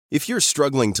If you're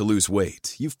struggling to lose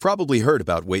weight, you've probably heard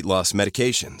about weight loss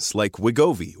medications like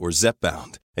Wegovy or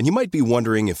Zepbound, and you might be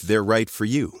wondering if they're right for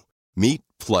you. Meet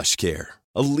PlushCare,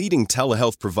 a leading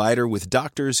telehealth provider with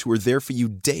doctors who are there for you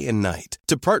day and night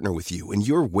to partner with you in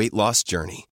your weight loss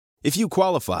journey. If you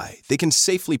qualify, they can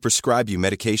safely prescribe you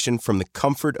medication from the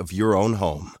comfort of your own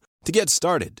home. To get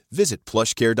started, visit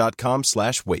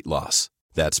plushcare.com/weightloss.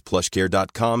 That's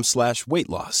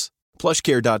plushcare.com/weightloss.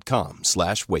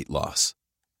 plushcare.com/weightloss.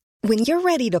 When you're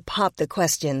ready to pop the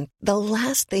question, the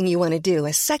last thing you want to do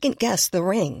is second-guess the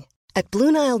ring. At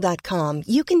BlueNile.com,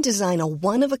 you can design a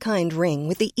one-of-a-kind ring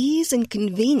with the ease and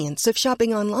convenience of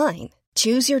shopping online.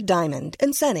 Choose your diamond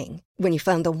and setting. When you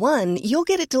find the one, you'll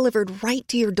get it delivered right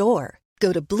to your door.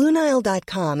 Go to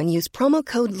BlueNile.com and use promo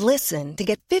code LISTEN to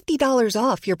get $50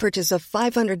 off your purchase of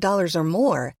 $500 or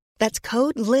more. That's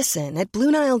code LISTEN at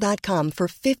BlueNile.com for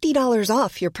 $50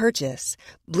 off your purchase.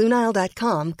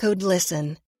 BlueNile.com, code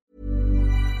LISTEN.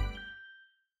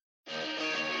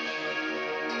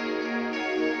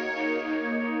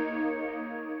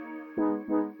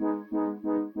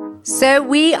 So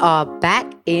we are back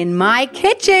in my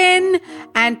kitchen,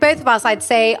 and both of us, I'd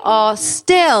say, are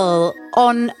still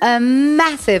on a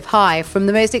massive high from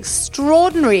the most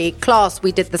extraordinary class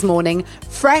we did this morning,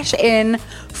 fresh in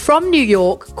from New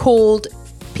York, called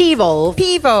P-Volve.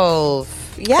 P-Volve,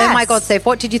 yes. Oh my God, Soph,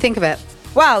 what did you think of it?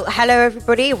 Well, hello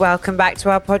everybody, welcome back to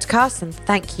our podcast and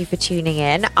thank you for tuning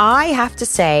in. I have to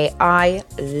say I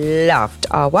loved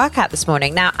our workout this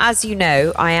morning. Now, as you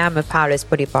know, I am a Paolo's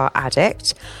Body Bar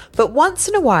addict, but once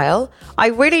in a while, I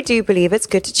really do believe it's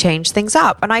good to change things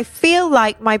up. And I feel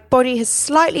like my body has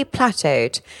slightly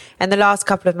plateaued in the last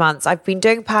couple of months. I've been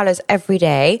doing Paolo's every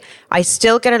day. I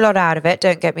still get a lot out of it,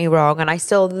 don't get me wrong, and I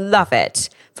still love it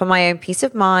for my own peace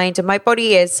of mind, and my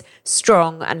body is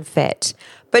strong and fit.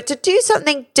 But to do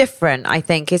something different, I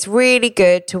think, is really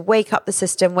good to wake up the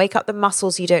system, wake up the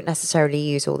muscles you don't necessarily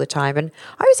use all the time. And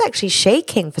I was actually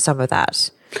shaking for some of that.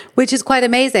 Which is quite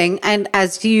amazing. And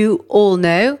as you all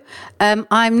know,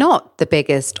 I'm not the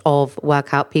biggest of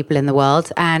workout people in the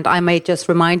world. And I may just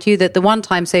remind you that the one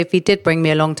time Sophie did bring me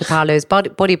along to Paolo's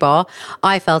Body Bar,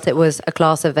 I felt it was a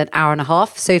class of an hour and a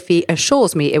half. Sophie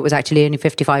assures me it was actually only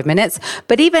 55 minutes.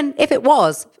 But even if it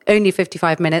was only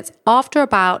 55 minutes, after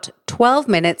about 12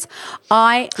 minutes,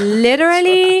 I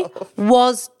literally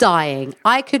was dying.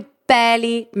 I could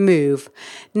barely move.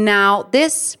 Now,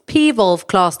 this P-Volve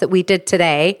class that we did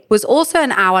today was also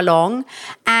an hour long,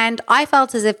 and I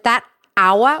felt as if that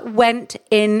hour went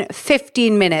in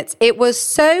 15 minutes. It was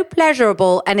so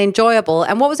pleasurable and enjoyable.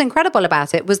 And what was incredible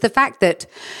about it was the fact that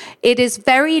it is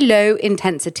very low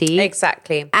intensity.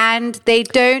 Exactly. And they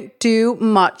don't do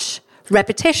much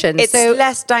repetition. It's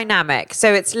less dynamic,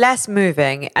 so it's less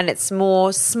moving and it's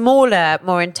more smaller,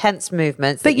 more intense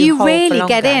movements. But you really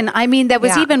get in. I mean, there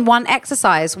was even one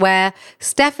exercise where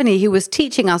Stephanie, who was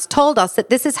teaching us, told us that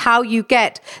this is how you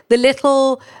get the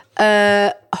little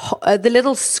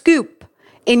scoop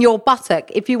in your buttock.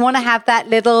 If you want to have that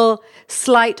little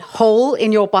slight hole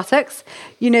in your buttocks,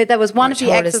 you know, there was one of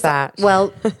the exercises.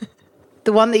 Well,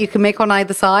 the one that you can make on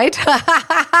either side.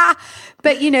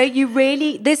 But, you know,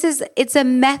 it's a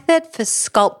method for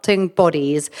sculpting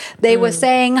bodies. They were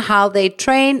saying how they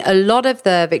train a lot of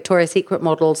the Victoria's Secret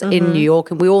models in New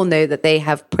York, and we all know that they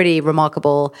have pretty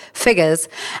remarkable figures.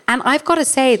 And I've got to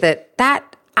say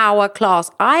that hour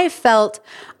class, I felt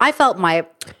my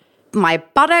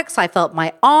buttocks, I felt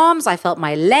my arms, I felt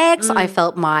my legs, I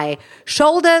felt my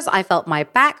shoulders, I felt my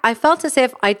back. I felt as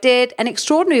if I did an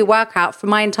extraordinary workout for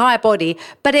my entire body,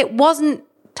 but it wasn't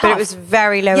tough. But it was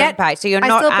very low impact. So you're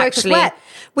not actually...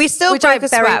 We still broke a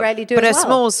sweat, but a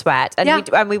small sweat. And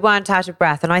we weren't out of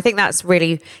breath. And I think that's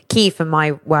really key for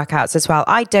my workouts as well.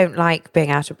 I don't like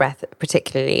being out of breath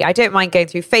particularly. I don't mind going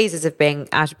through phases of being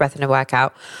out of breath in a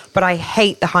workout, but I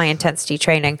hate the high intensity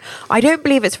training. I don't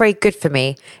believe it's very good for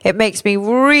me. It makes me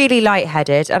really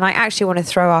lightheaded and I actually want to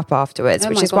throw up afterwards,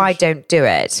 which is why I don't do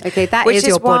it. Okay, that is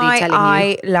your body telling you.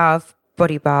 I love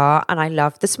Body Bar and I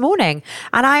loved this morning.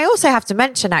 And I also have to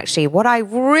mention actually what I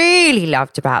really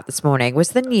loved about this morning was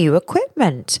the new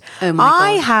equipment. Oh my God.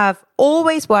 I have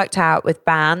always worked out with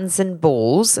bands and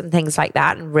balls and things like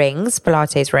that and rings,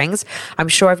 Pilates rings. I'm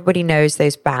sure everybody knows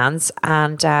those bands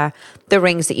and the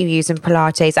rings that you use in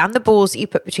Pilates and the balls that you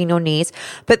put between your knees.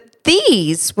 But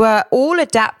these were all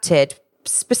adapted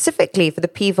specifically for the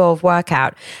P-Volve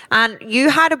workout. And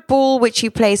you had a ball which you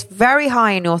placed very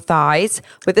high in your thighs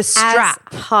with a strap.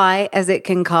 As high as it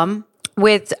can come.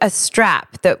 with a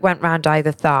strap that went round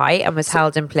either thigh and was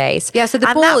held in place. Yeah, so the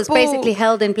ball is basically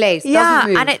held in place. Yeah,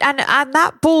 doesn't move. and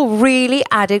that ball really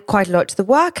added quite a lot to the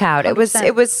workout.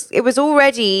 100%. It was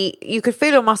already, you could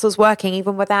feel your muscles working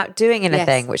even without doing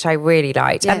anything, which I really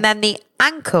liked. Yes. And then the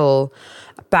ankle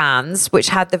bands, which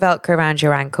had the Velcro around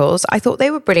your ankles, I thought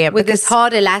they were brilliant with this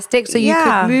hard elastic, so you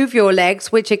could move your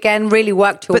legs, which again really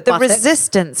worked your But the buttocks.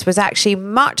 resistance was actually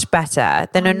much better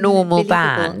than a normal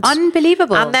band.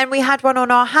 Unbelievable. And then we had one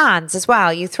on our hands as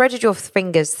well. You threaded your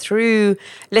fingers through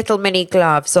little mini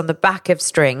gloves on the back of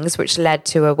strings, which led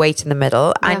to a weight in the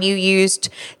middle. Yeah. And you used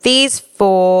these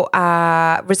for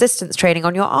resistance training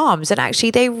on your arms. And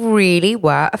actually, they really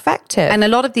were effective. And a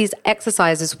lot of these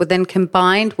exercises were then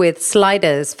combined with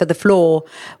sliders for the floor,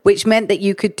 which meant that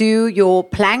you could do your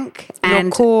plank and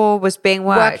your core was being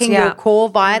worked. Working your core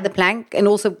via the plank and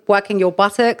also working your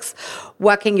buttocks,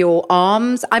 working your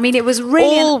arms. I mean, it was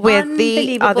really all with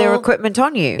the other equipment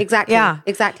on you. Exactly. Yeah,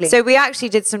 exactly. So we actually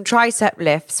did some tricep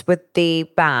lifts with the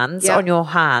bands on your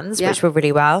hands, which were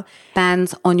really well.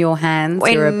 Bands on your hands.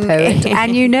 You're a poet,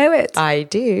 and you know it. I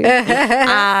do.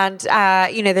 And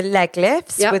the leg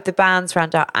lifts with the bands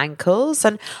around our ankles,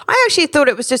 and I actually thought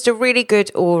it was just a really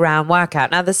good all-round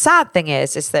workout. Now the sad thing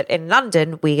is that in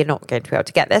London we are not going to be able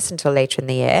to get this until later in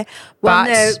the year. Well,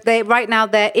 no, right now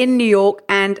they're in New York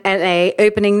and LA,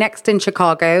 opening next in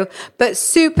Chicago, but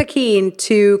super keen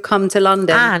to come to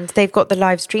London. And they've got the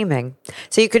live streaming,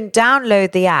 so you can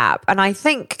download the app. And I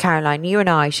think, Caroline, you and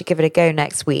I should give it a go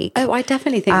next week. Oh, I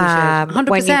definitely think we should. 100%.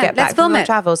 When you get back from your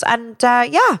travels, and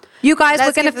you guys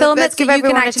were going to film it so you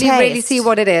can actually really see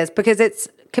what it is, because it's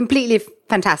completely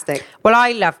fantastic. Well,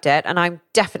 I loved it, and I'm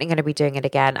definitely going to be doing it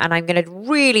again. And I'm going to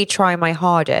really try my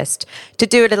hardest to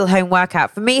do a little home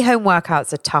workout. For me, home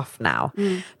workouts are tough now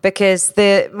because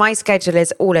my schedule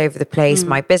is all over the place.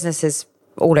 My business is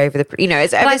all over the,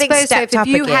 it's everything stepped up a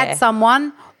gear. If you had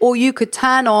someone, or you could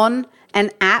turn on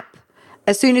an app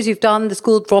as soon as you've done the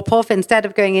school drop-off, instead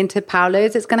of going into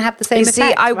Paolo's, it's going to have the same effect,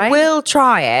 see, I right? will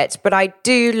try it, but I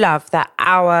do love that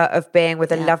hour of being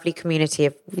with a lovely community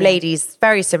of ladies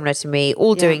very similar to me,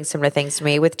 all doing similar things to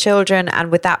me, with children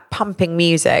and with that pumping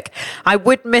music. I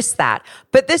would miss that.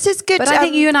 But this is good. But I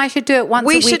think you and I should do it once a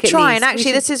week. We should try, and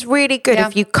actually this is really good.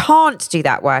 If you can't do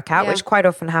that workout, which quite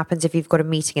often happens if you've got a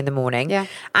meeting in the morning,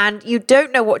 and you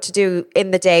don't know what to do in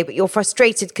the day, but you're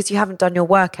frustrated because you haven't done your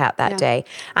workout that day.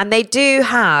 And they do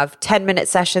have 10-minute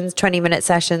sessions, 20-minute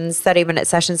sessions, 30-minute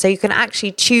sessions, so you can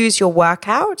actually choose your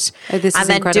workout and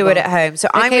then do it at home. So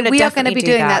I'm going to we are going to be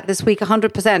doing that this week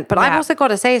 100%. But I've also got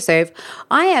to say, Soph,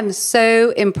 I am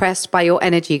so impressed by your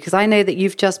energy, because I know that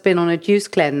you've just been on a juice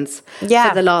cleanse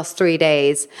for the last 3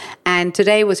 days, and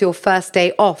today was your first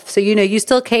day off. So you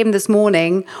still came this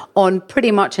morning on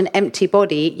pretty much an empty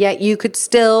body, yet you could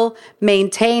still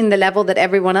maintain the level that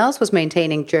everyone else was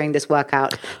maintaining during this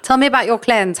workout. Tell me about your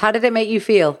cleanse. How did it make you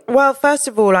feel? Well, first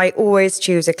of all, I always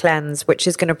choose a cleanse which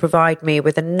is going to provide me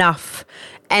with enough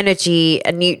energy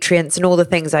and nutrients and all the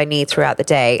things I need throughout the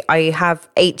day. I have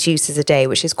 8 juices a day,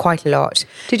 which is quite a lot.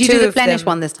 Did you do the Plenish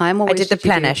one this time? Or I did the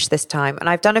Plenish this time, and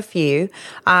I've done a few.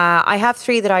 I have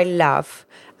 3 that I love.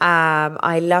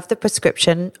 I love the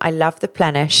prescription. I love the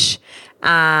Plenish.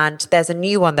 And there's a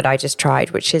new one that I just tried,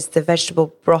 which is the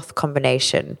vegetable broth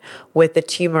combination with the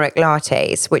turmeric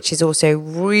lattes, which is also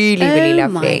really, really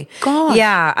lovely. Oh my God.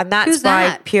 Yeah, and that's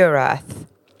by Pure Earth.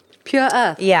 Pure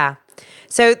Earth? Yeah.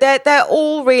 So they're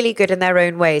all really good in their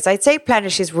own ways. I'd say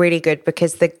Plenish is really good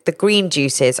because the green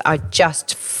juices are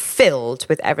just filled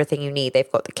with everything you need.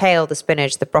 They've got the kale, the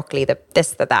spinach, the broccoli, the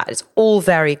this, the that. It's all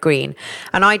very green.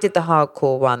 And I did the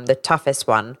hardcore one, the toughest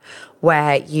one,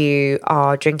 where you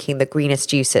are drinking the greenest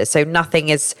juices. So nothing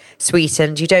is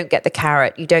sweetened. You don't get the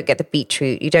carrot. You don't get the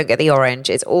beetroot. You don't get the orange.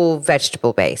 It's all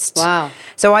vegetable based. Wow.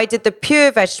 So I did the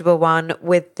pure vegetable one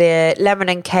with the lemon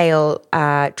and kale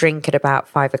drink at about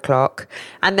 5 o'clock.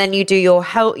 And then you do your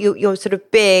sort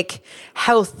of big,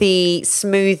 healthy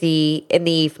smoothie in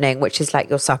the evening, which is like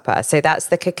your supper. So that's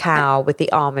the cacao with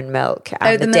the almond milk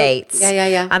and the dates.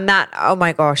 Yeah. And that, oh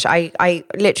my gosh, I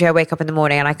literally wake up in the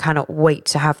morning and I cannot wait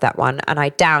to have that one. And I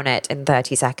down it in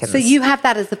 30 seconds. So you have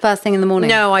that as the first thing in the morning?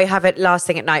 No, I have it last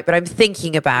thing at night, but I'm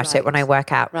thinking about it when I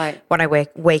work out. Right. When I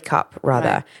wake up, rather.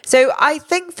 Right. So I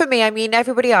think for me, I mean,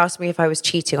 everybody asked me if I was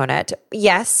cheating on it.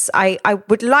 Yes, I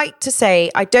would like to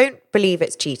say I don't believe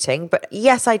it's cheating, but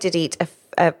yes, I did eat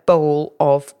a bowl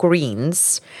of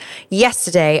greens.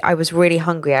 Yesterday, I was really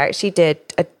hungry. I actually did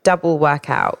a double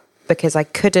workout because I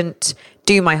couldn't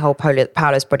do my whole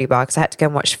powerless body bar because I had to go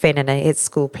and watch Finn in his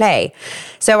school play.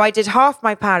 So I did half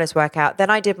my powerless workout, then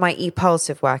I did my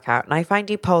Epulsive workout, and I find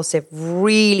Epulsive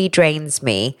really drains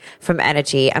me from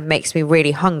energy and makes me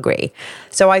really hungry.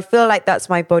 So I feel like that's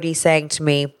my body saying to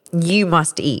me, you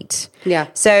must eat. Yeah.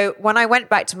 So when I went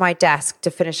back to my desk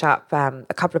to finish up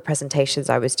a couple of presentations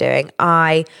I was doing,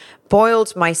 I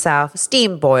boiled myself,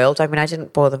 steam boiled, I mean, I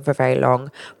didn't boil them for very long,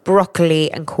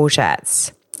 broccoli and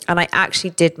courgettes. And I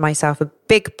actually did myself a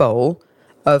big bowl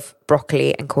of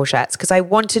broccoli and courgettes because I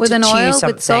wanted with to an choose oil,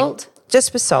 something. with salt?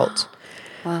 Just with salt.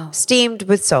 Wow. Steamed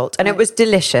with salt. And it was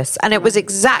delicious. And it was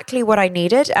exactly what I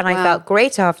needed. And I felt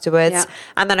great afterwards. Yeah.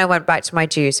 And then I went back to my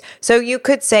juice. So you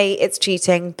could say it's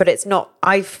cheating, but it's not.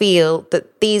 I feel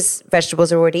that these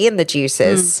vegetables are already in the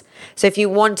juices. So if you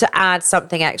want to add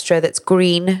something extra that's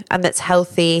green and that's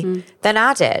healthy, then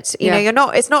add it. You know, you're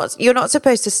not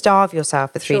supposed to starve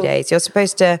yourself for 3 days. You're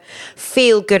supposed to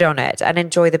feel good on it and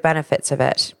enjoy the benefits of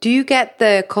it. Do you get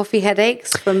the coffee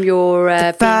headaches from your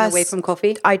being away from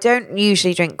coffee? I don't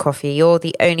usually drink coffee. You're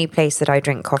the only place that I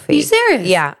drink coffee. Are you serious?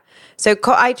 Yeah. So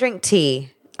I drink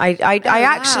tea. I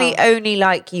actually only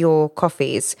like your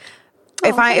coffees.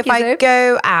 If I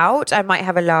go out, I might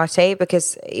have a latte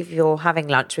because if you're having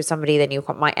lunch with somebody, then you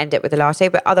might end it with a latte.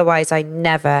 But otherwise, I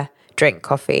never drink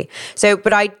coffee. So,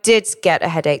 but I did get a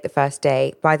headache the first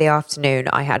day. By the afternoon,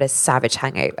 I had a savage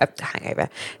savage headache.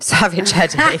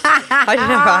 I didn't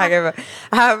have a hangover.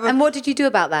 And what did you do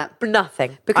about that?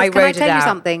 Nothing. Because can I tell you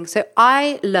something? So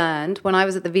I learned when I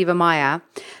was at the Viva Maya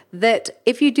that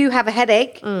if you do have a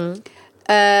headache,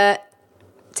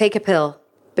 take a pill.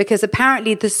 Because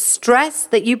apparently the stress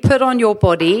that you put on your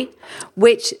body,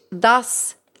 which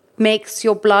thus makes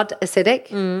your blood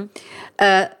acidic,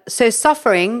 so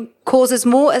suffering causes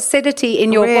more acidity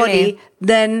in your body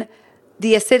than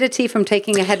the acidity from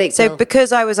taking a headache pill. So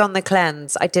because I was on the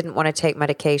cleanse, I didn't want to take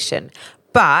medication.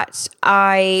 But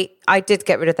I did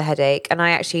get rid of the headache. And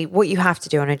I actually, what you have to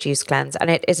do on a juice cleanse, and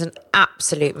it is an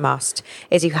absolute must,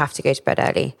 is you have to go to bed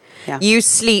early. Yeah. You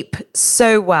sleep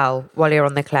so well while you're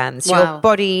on the cleanse. Wow. Your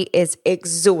body is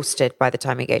exhausted by the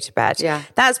time you go to bed. Yeah.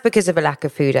 That's because of a lack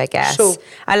of food, I guess. Sure.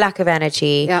 A lack of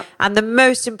energy. Yeah. And the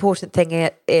most important thing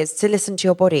is to listen to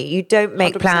your body. You don't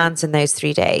make 100%. plans in those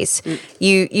 3 days.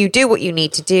 You do what you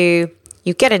need to do.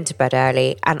 You get into bed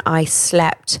early. And I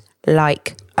slept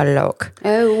like a log.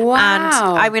 Oh, wow.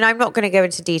 And I mean, I'm not going to go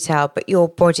into detail, but your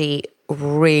body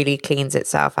really cleans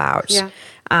itself out. Yeah.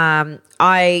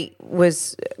 I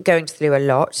was going to the loo a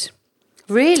lot.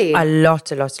 Really? A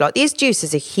lot. These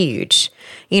juices are huge.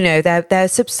 You know, they're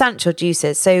substantial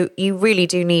juices. So you really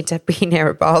do need to be near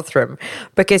a bathroom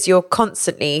because you're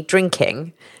constantly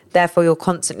drinking. Therefore, you're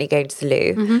constantly going to the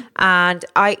loo. And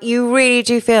you really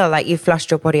do feel like you flushed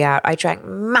your body out. I drank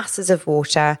masses of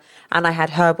water and I had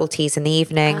herbal teas in the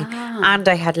evening and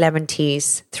I had lemon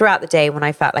teas throughout the day when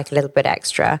I felt like a little bit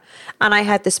extra. And I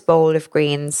had this bowl of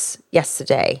greens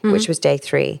yesterday, which was day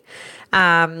 3.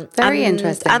 Very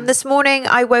interesting. And this morning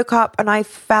I woke up and I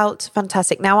felt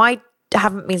fantastic. Now, I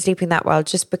haven't been sleeping that well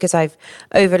just because I've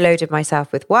overloaded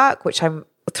myself with work, which I'm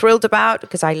thrilled about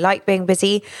because I like being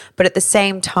busy, but at the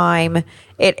same time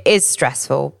it is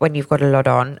stressful when you've got a lot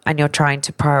on and you're trying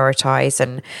to prioritize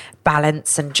and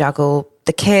balance and juggle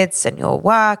the kids and your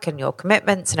work and your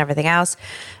commitments and everything else,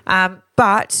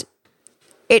 but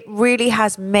it really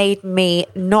has made me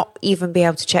not even be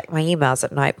able to check my emails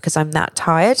at night because I'm that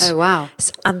tired. Oh, wow.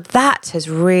 And that has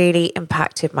really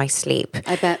impacted my sleep.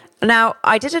 I bet. Now,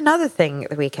 I did another thing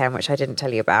at the weekend which I didn't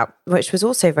tell you about, which was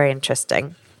also very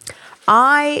interesting.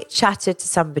 I chatted to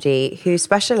somebody who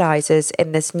specializes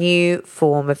in this new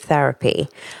form of therapy,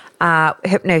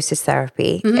 hypnosis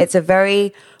therapy. It's a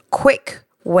very quick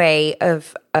way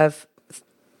of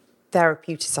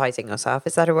therapeuticizing yourself.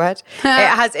 Is that a word?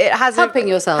 It has helping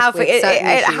yourself.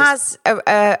 It has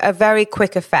a very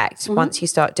quick effect once you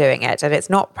start doing it, and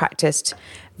it's not practiced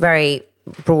very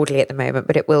broadly at the moment,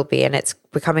 but it will be, and it's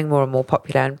becoming more and more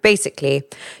popular. And basically,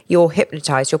 you're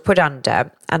hypnotized, you're put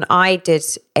under, and I did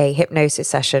a hypnosis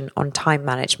session on time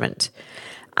management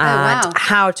and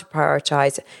how to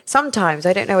prioritize. Sometimes,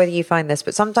 I don't know whether you find this,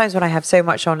 but sometimes when I have so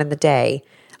much on in the day,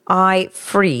 I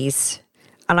freeze.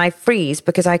 And I freeze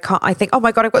because I think, oh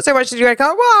my God, I've got so much to do. I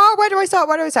can't, where do I start?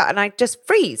 And I just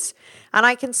freeze. And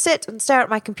I can sit and stare at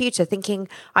my computer thinking,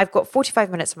 I've got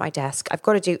 45 minutes at my desk. I've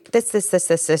got to do this.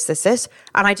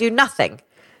 And I do nothing.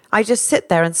 I just sit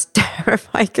there and stare at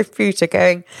my computer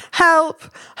going, help,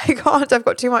 I can't, I've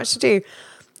got too much to do.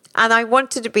 And I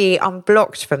wanted to be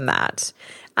unblocked from that.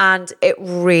 And it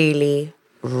really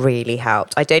really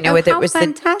helped. I don't know Oh, whether it how was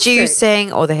fantastic. the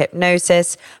juicing or the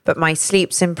hypnosis, but my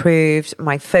sleep's improved,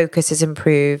 my focus is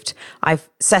improved. I've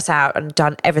set out and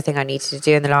done everything I needed to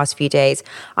do in the last few days.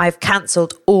 I've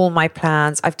cancelled all my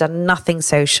plans. I've done nothing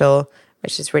social,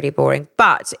 which is really boring.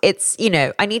 But it's,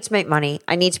 I need to make money.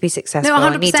 I need to be successful. No,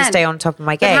 100%. I need to stay on top of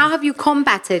my game. But how have you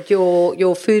combated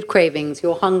your food cravings,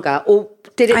 your hunger? Or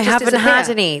did it I just haven't disappear? had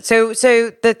any. So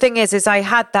the thing is I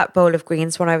had that bowl of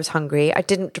greens when I was hungry. I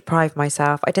didn't deprive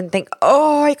myself. I didn't think,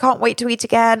 oh, I can't wait to eat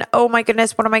again. Oh my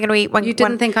goodness, what am I going to eat? You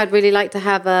didn't think I'd really like to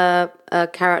have a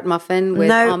carrot muffin with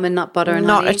almond nut butter and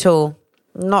not honey? at all.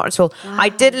 Not at all. I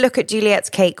did look at Juliet's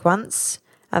cake once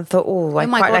and thought, I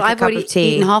my quite God, like a I've cup already of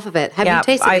tea. eaten half of it. Have you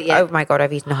tasted it yet? Oh my God,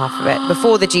 I've eaten half of it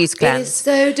before the juice cleanse. It is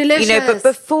so delicious. But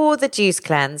before the juice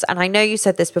cleanse, and I know you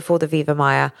said this before the Viva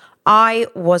Maya, I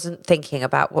wasn't thinking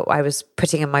about what I was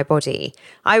putting in my body.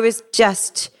 I was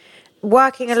just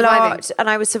working a lot and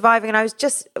I was surviving and I was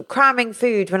just cramming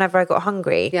food whenever I got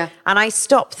hungry. Yeah. And I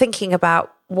stopped thinking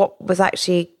about what was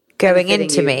actually going Benefiting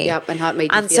into you. me. Yep, and how it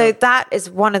made you and feel. so that is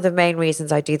one of the main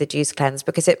reasons I do the juice cleanse,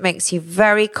 because it makes you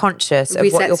very conscious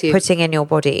of what Resets you're you. putting in your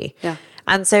body. Yeah.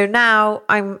 And so now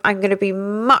I'm going to be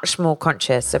much more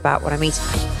conscious about what I'm eating.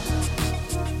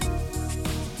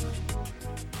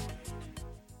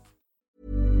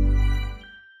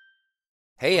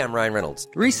 Hey, I'm Ryan Reynolds.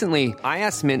 Recently, I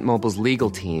asked Mint Mobile's legal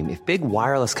team if big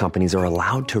wireless companies are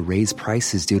allowed to raise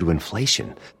prices due to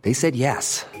inflation. They said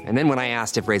yes. And then when I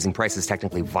asked if raising prices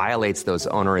technically violates those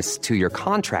onerous 2-year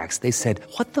contracts, they said,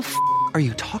 "What the f*** are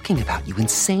you talking about, you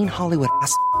insane Hollywood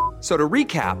ass?" So to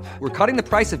recap, we're cutting the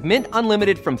price of Mint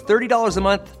Unlimited from $30 a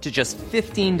month to just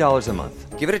 $15 a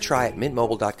month. Give it a try at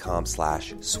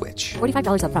mintmobile.com/switch.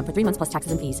 $45 up front for 3 months plus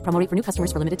taxes and fees. Promo rate for new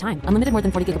customers for limited time. Unlimited more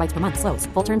than 40 gigabytes per month. Slows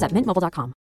full terms at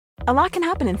mintmobile.com. A lot can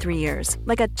happen in 3 years,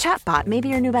 like a chatbot may be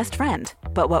your new best friend.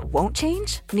 But what won't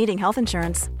change? Needing health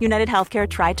insurance. United Healthcare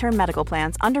Tri-Term Medical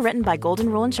Plans, underwritten by Golden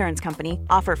Rule Insurance Company,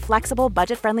 offer flexible,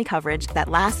 budget-friendly coverage that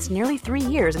lasts nearly 3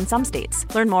 years in some states.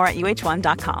 Learn more at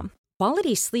uh1.com.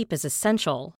 Quality sleep is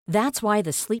essential. That's why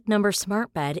the Sleep Number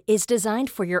Smart Bed is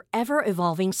designed for your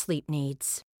ever-evolving sleep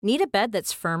needs. Need a bed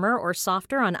that's firmer or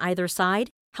softer on either side?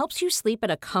 Helps you sleep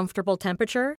at a comfortable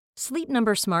temperature? Sleep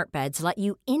Number Smart Beds let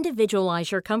you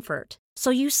individualize your comfort, so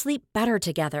you sleep better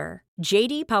together.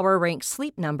 J.D. Power ranks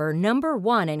Sleep Number number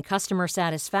 1 in customer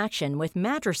satisfaction with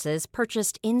mattresses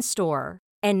purchased in-store.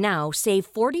 And now save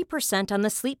 40% on the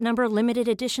Sleep Number Limited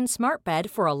Edition Smart Bed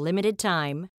for a limited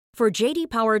time. For J.D.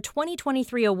 Power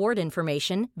 2023 award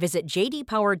information, visit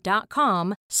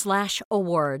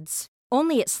jdpower.com/awards.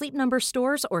 Only at Sleep Number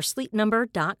stores or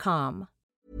sleepnumber.com.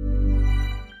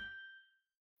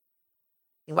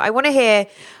 I want to hear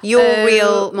your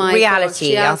real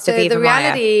reality after so Viva the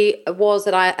Maya. reality was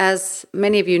that as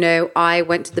many of you know, I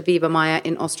went to the Viva Maya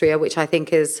in Austria, which I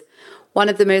think is one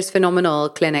of the most phenomenal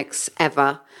clinics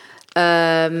ever.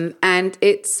 And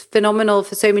it's phenomenal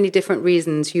for so many different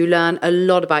reasons. You learn a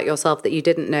lot about yourself that you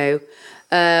didn't know.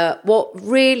 What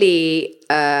really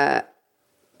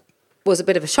was a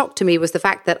bit of a shock to me was the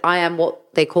fact that I am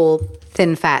what they call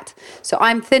thin fat. So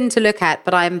I'm thin to look at,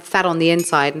 but I'm fat on the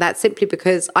inside. And that's simply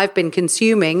because I've been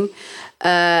consuming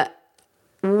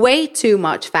way too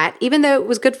much fat, even though it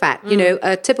was good fat. You know,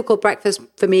 a typical breakfast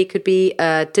for me could be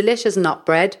a delicious nut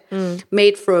bread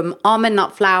made from almond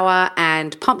nut flour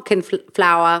and pumpkin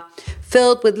flour,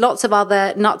 filled with lots of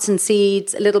other nuts and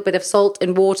seeds, a little bit of salt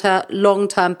and water,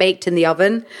 long-term baked in the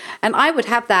oven. And I would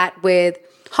have that with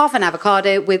half an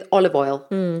avocado with olive oil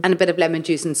and a bit of lemon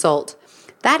juice and salt.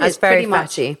 That's is very pretty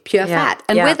much fatty. pure fat.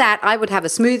 And with that, I would have a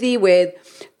smoothie with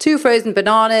 2 frozen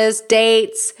bananas,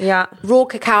 dates, raw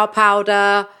cacao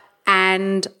powder,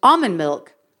 and almond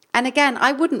milk. And again,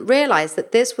 I wouldn't realize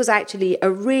that this was actually a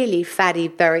really fatty,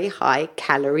 very high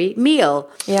calorie meal.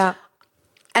 Yeah.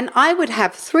 And I would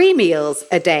have 3 meals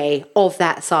a day of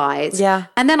that size. Yeah.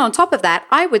 And then on top of that,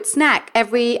 I would snack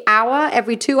every hour,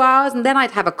 every 2 hours. And then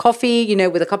I'd have a coffee, you know,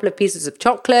 with a couple of pieces of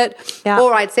chocolate. Yeah.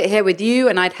 Or I'd sit here with you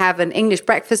and I'd have an English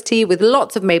breakfast tea with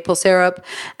lots of maple syrup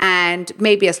and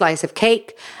maybe a slice of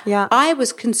cake. Yeah. I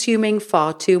was consuming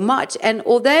far too much. And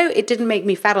although it didn't make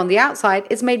me fat on the outside,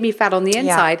 it's made me fat on the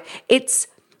inside. It's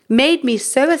made me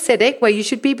so acidic, where you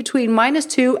should be between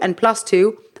 -2 and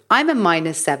 +2. I'm a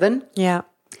 -7. Yeah.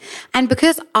 And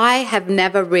because I have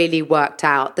never really worked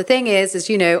out, the thing is,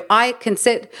 you know, I can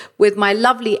sit with my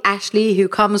lovely Ashley, who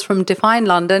comes from Define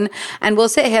London, and we'll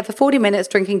sit here for 40 minutes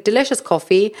drinking delicious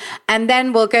coffee. And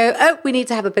then we'll go, oh, we need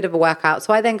to have a bit of a workout.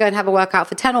 So I then go and have a workout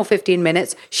for 10 or 15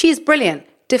 minutes. She's brilliant.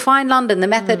 Define London. The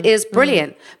method is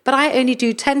brilliant. But I only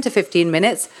do 10 to 15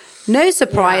 minutes. No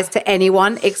surprise to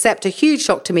anyone, except a huge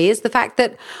shock to me is the fact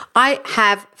that I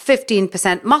have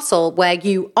 15% muscle where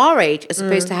you our age are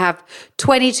supposed to have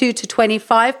 22 to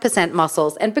 25%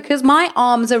 muscles. And because my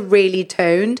arms are really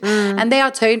toned, and they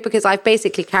are toned because I've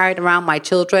basically carried around my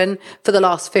children for the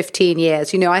last 15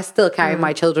 years. You know, I still carry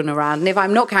my children around. And if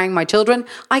I'm not carrying my children,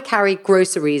 I carry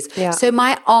groceries. Yeah. So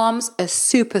my arms are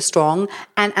super strong.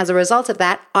 And as a result of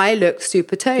that, I look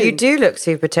super toned. You do look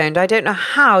super toned. I don't know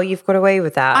how you've got away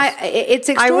with that. It's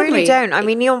extraordinary. I really don't. I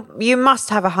mean, you must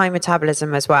have a high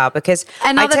metabolism as well, because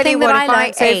another thing that I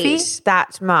learned, Sophie, ate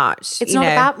that much. It's not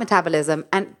about metabolism,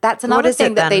 and that's another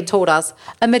thing that they taught us.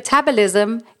 A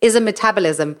metabolism is a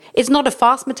metabolism. It's not a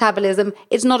fast metabolism.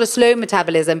 It's not a slow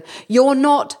metabolism. You're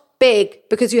not big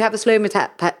because you have a slow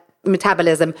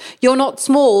metabolism. You're not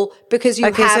small because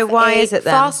you have a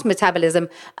fast metabolism.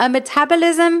 A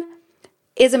metabolism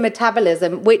is a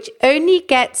metabolism which only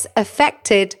gets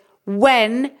affected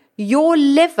when your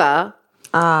liver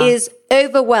is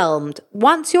overwhelmed.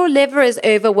 Once your liver is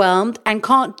overwhelmed and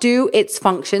can't do its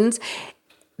functions,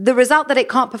 the result that it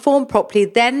can't perform properly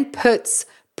then puts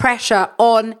pressure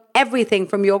on everything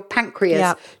from your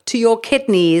pancreas to your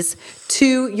kidneys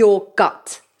to your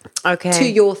gut to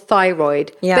your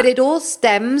thyroid. But it all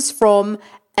stems from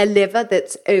a liver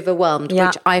that's overwhelmed,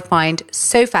 which I find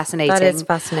so fascinating. That is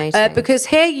fascinating. Because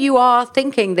here you are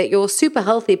thinking that you're super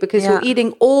healthy because you're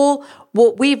eating all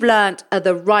what we've learned are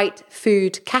the right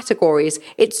food categories.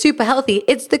 It's super healthy.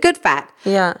 It's the good fat.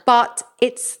 Yeah. But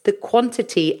it's the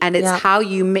quantity and it's how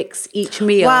you mix each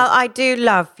meal. Well, I do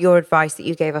love your advice that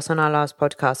you gave us on our last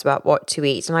podcast about what to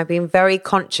eat. And I've been very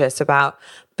conscious about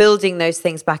building those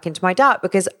things back into my diet,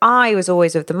 because I was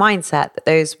always of the mindset that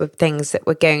those were things that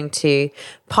were going to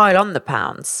pile on the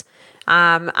pounds.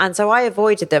 And so I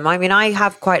avoided them. I mean, I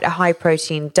have quite a high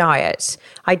protein diet.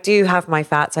 I do have my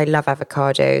fats. I love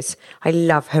avocados. I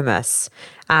love hummus.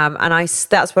 And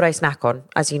that's what I snack on.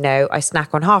 As you know, I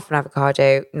snack on half an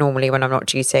avocado normally when I'm not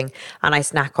juicing, and I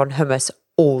snack on hummus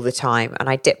all the time, and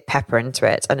I dip pepper into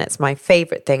it, and it's my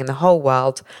favorite thing in the whole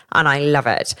world, and I love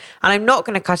it. And I'm not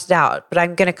going to cut it out, but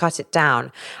I'm going to cut it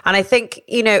down. And I think,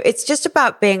 you know, it's just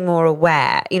about being more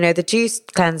aware. You know, the juice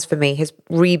cleanse for me has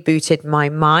rebooted my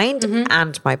mind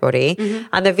and my body,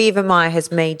 and the Viva Maya has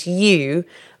made you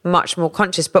much more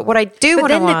conscious. But what I do want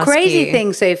to ask you... But then the crazy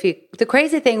thing, Sophie, the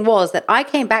crazy thing was that I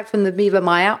came back from the Viva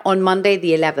Maya on Monday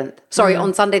the 11th. Sorry,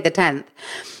 on Sunday the 10th.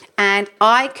 And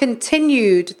I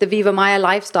continued the Viva Maya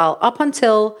lifestyle up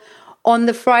until on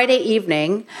the Friday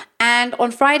evening. And on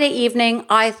Friday evening,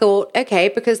 I thought, okay,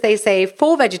 because they say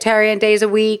 4 vegetarian days a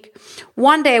week,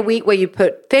 1 day a week where you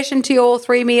put fish into your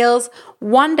 3 meals,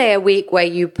 1 day a week where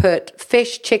you put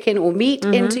fish, chicken, or meat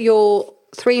into your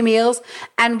 3 meals,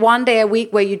 and 1 day a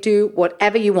week where you do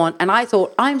whatever you want. And I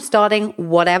thought, I'm starting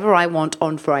whatever I want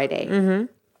on Friday.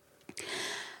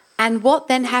 And what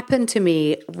then happened to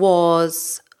me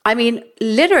was... I mean,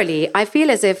 literally, I feel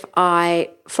as if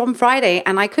from Friday,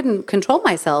 and I couldn't control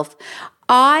myself,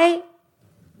 I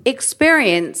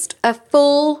experienced a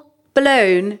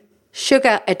full-blown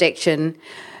sugar addiction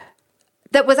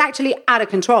that was actually out of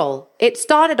control. It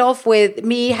started off with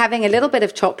me having a little bit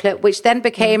of chocolate, which then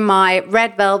became my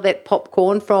red velvet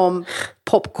popcorn from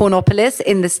Popcornopolis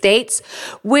in the States,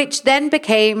 which then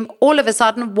became, all of a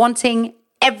sudden, wanting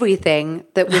everything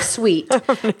that was sweet.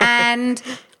 And...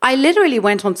 I literally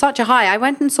went on such a high. I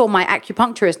went and saw my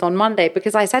acupuncturist on Monday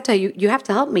because I said to her, you have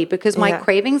to help me because my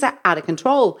cravings are out of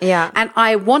control. And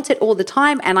I want it all the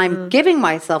time, and I'm giving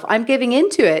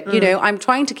into it. You know, I'm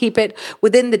trying to keep it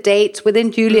within the dates,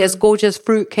 within Julia's gorgeous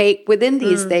fruit cake, within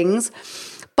these things.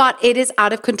 But it is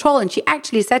out of control. And she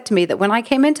actually said to me that when I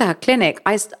came into her clinic,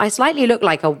 I slightly looked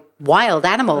like a wild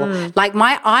animal. Like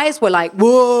my eyes were like,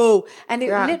 whoa. And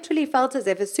it literally felt as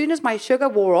if as soon as my sugar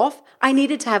wore off, I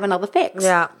needed to have another fix.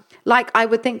 Like I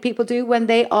would think people do when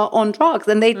they are on drugs.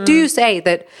 And they do say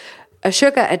that a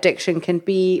sugar addiction can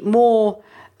be more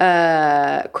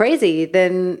crazy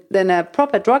than a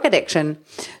proper drug addiction.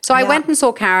 So I went and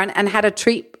saw Karen and had a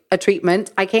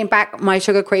treatment. I came back, my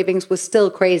sugar cravings were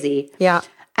still crazy.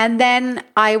 And then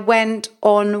I went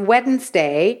on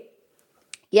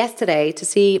yesterday, to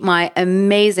see my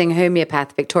amazing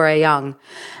homeopath, Victoria Young.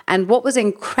 And what was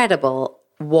incredible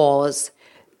was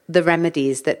the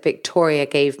remedies that Victoria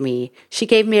gave me. She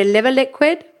gave me a liver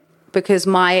liquid because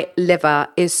my liver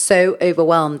is so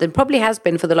overwhelmed and probably has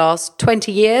been for the last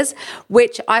 20 years,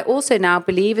 which I also now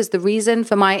believe is the reason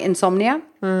for my insomnia.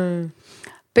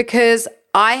 Because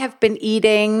I have been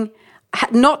eating...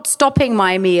 not stopping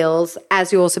my meals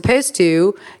as you're supposed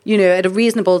to, at a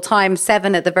reasonable time,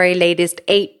 7 at the very latest,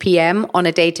 8 p.m. on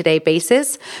a day-to-day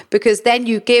basis, because then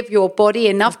you give your body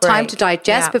enough time to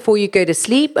digest before you go to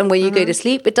sleep. And when you go to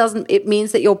sleep, it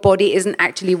means that your body isn't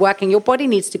actually working. Your body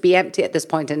needs to be empty at this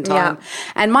point in time. Yeah.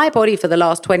 And my body for the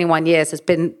last 21 years has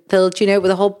been filled,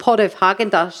 with a whole pot of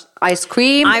Haagen-Dazs ice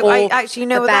cream. I actually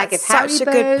know that's such a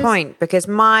good point, because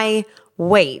my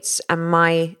weight and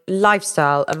my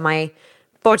lifestyle and my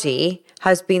body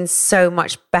has been so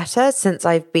much better since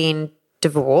I've been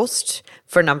divorced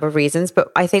for a number of reasons.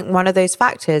 But I think one of those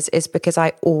factors is because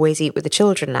I always eat with the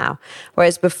children now.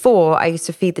 Whereas before I used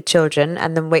to feed the children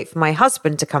and then wait for my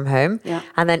husband to come home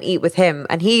and then eat with him.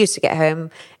 And he used to get home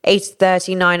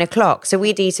 8:30, 9 o'clock. So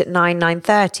we'd eat at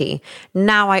 9:30.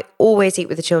 Now I always eat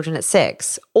with the children at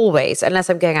 6, always, unless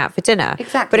I'm going out for dinner.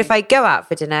 Exactly. But if I go out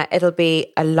for dinner, it'll be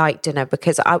a light dinner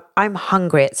because I'm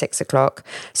hungry at 6 o'clock.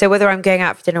 So whether I'm going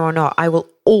out for dinner or not, I will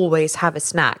always have a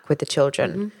snack with the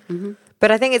children. Mm-hmm. But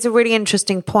I think it's a really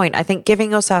interesting point. I think giving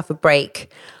yourself a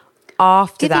break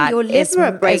after giving your liver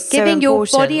a break, giving your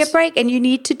body a break, and you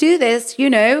need to do this,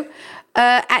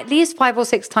 at least 5 or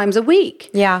 6 times a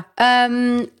week. Yeah.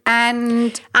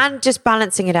 And just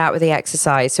balancing it out with the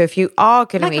exercise. So if you are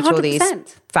going to eat 100%. All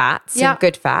these fats and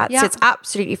good fats, it's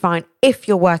absolutely fine if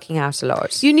you're working out a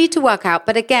lot. You need to work out,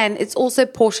 but again, it's also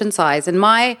portion size. And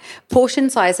my portion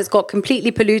size has got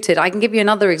completely polluted. I can give you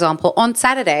another example. On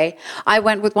Saturday, I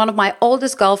went with one of my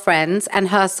oldest girlfriends and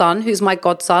her son, who's my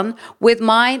godson, with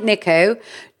my Nico,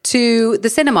 to the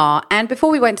cinema. And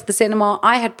before we went to the cinema,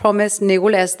 I had promised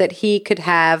Nicolas that he could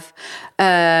have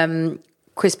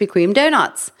Krispy Kreme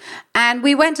donuts. And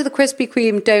we went to the Krispy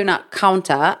Kreme donut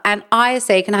counter and I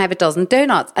say, can I have a dozen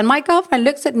donuts? And my girlfriend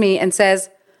looks at me and says,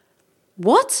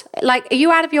 what? Like, are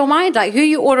you out of your mind? Like, who are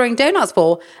you ordering donuts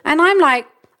for? And I'm like,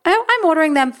 oh, I'm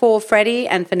ordering them for Freddie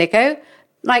and for Nico.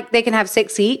 Like, they can have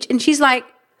 6 each. And she's like,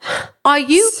 are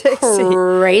you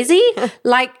crazy?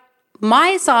 Like,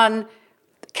 my son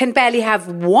can barely have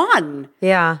 1.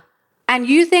 Yeah. And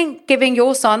you think giving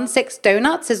your son 6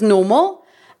 donuts is normal?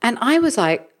 And I was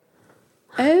like,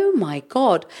 oh my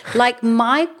God. Like,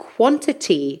 my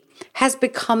quantity has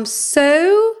become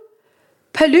so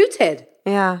polluted.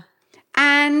 Yeah.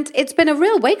 And it's been a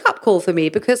real wake-up call for me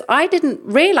because I didn't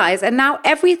realize, and now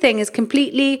everything is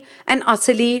completely and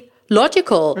utterly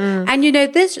logical. And,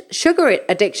 this sugar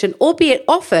addiction, albeit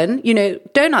often,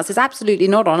 donuts is absolutely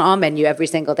not on our menu every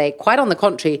single day. Quite on the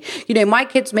contrary. My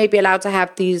kids may be allowed to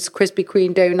have these Krispy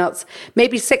Kreme donuts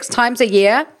maybe 6 times a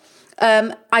year.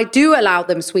 I do allow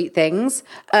them sweet things.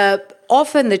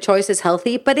 Often the choice is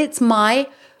healthy, but it's my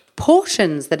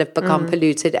portions that have become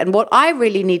polluted. And what I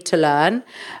really need to learn,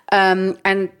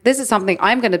 and this is something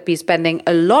I'm going to be spending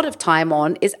a lot of time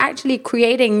on, is actually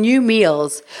creating new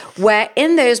meals where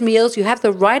in those meals you have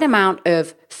the right amount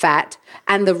of fat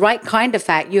and the right kind of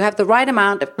fat. You have the right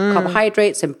amount of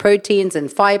carbohydrates and proteins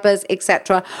and fibers,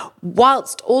 etc.,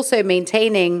 whilst also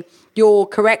maintaining your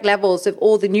correct levels of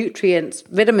all the nutrients,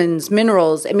 vitamins,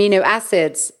 minerals, amino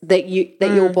acids that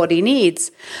your body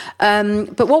needs.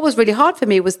 But what was really hard for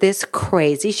me was this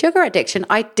crazy sugar addiction.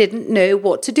 I didn't know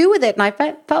what to do with it. And I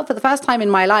felt for the first time in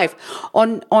my life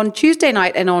on Tuesday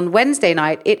night and on Wednesday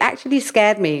night, it actually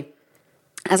scared me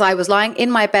as I was lying in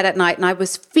my bed at night and I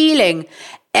was feeling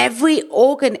every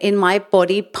organ in my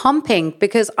body pumping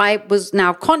because I was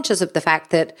now conscious of the fact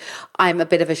that I'm a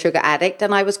bit of a sugar addict,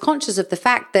 and I was conscious of the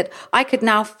fact that I could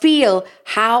now feel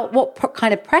what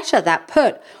kind of pressure that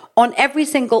put on every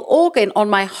single organ, on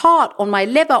my heart, on my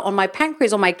liver, on my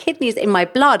pancreas, on my kidneys, in my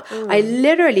blood. I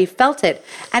literally felt it,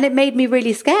 and it made me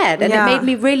really scared, and it made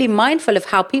me really mindful of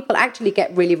how people actually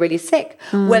get really, really sick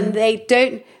when they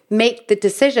don't make the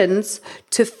decisions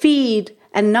to feed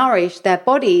and nourish their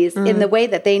bodies in the way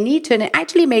that they need to. And it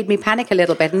actually made me panic a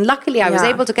little bit. And luckily I was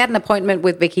able to get an appointment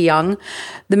with Vicky Young,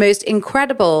 the most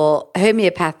incredible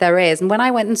homeopath there is. And when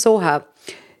I went and saw her,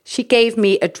 she gave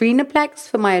me Adrenaplex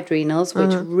for my adrenals,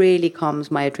 which really calms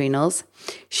my adrenals.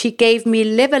 She gave me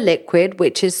liver liquid,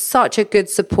 which is such a good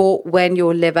support when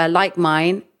your liver, like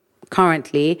mine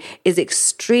currently, is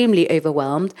extremely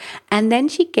overwhelmed. And then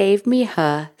she gave me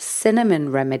her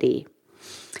cinnamon remedy.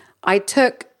 I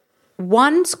took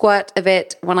 1 squirt of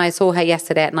it when I saw her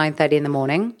yesterday at 9:30 in the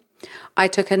morning. I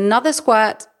took another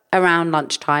squirt around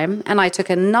lunchtime, and I took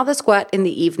another squirt in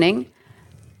the evening.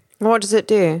 What does it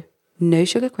do? No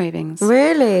sugar cravings.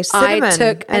 Really? Cinnamon? I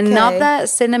took another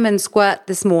cinnamon squirt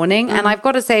this morning, and I've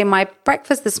got to say my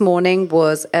breakfast this morning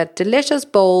was a delicious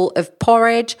bowl of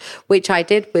porridge, which I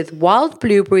did with wild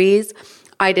blueberries.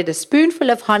 I did a spoonful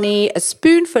of honey, a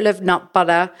spoonful of nut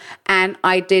butter, and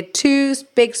I did 2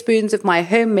 big spoons of my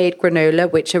homemade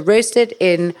granola, which are roasted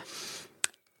in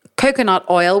coconut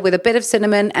oil with a bit of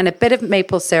cinnamon and a bit of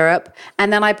maple syrup.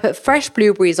 And then I put fresh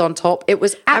blueberries on top. It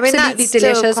was absolutely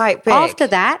delicious. Quite big. After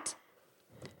that,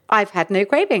 I've had no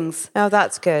cravings. Oh,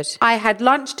 that's good. I had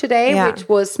lunch today, which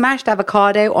was smashed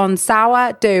avocado on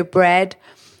sourdough bread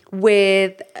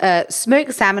with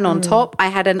smoked salmon on top. I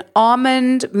had an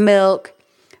almond milk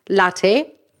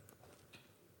latte.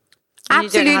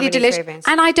 Absolutely delicious.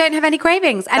 And I don't have any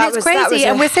cravings. And it's crazy.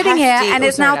 And we're sitting here and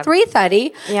it's now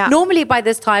 3:30. Yeah. Normally by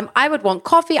this time, I would want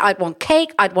coffee, I'd want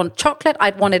cake, I'd want chocolate,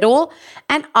 I'd want it all.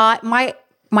 And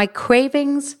my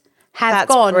cravings have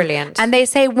gone. Brilliant. And they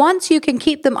say once you can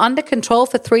keep them under control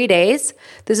for 3 days,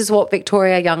 this is what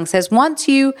Victoria Young says, once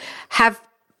you have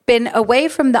been away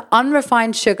from the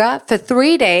unrefined sugar for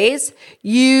 3 days,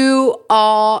 you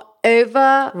are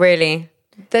over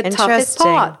the toughest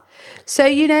part. So,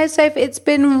 so it's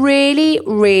been really,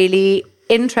 really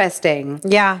interesting.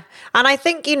 Yeah. And I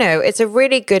think, it's a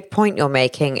really good point you're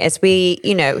making is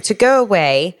to go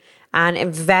away and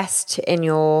invest in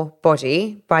your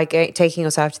body by taking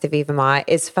yourself to the Viva Maya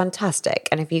is fantastic.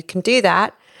 And if you can do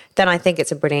that, then I think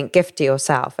it's a brilliant gift to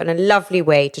yourself and a lovely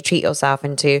way to treat yourself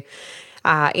into,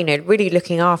 really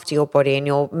looking after your body and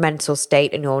your mental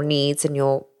state and your needs and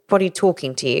your body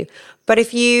talking to you. But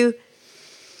if you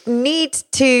need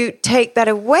to take that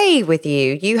away with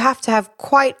you, you have to have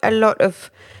quite a lot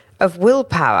of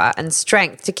willpower and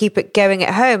strength to keep it going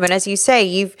at home. And as you say,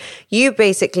 you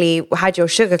basically had your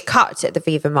sugar cut at the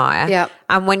Viva Maya. Yep.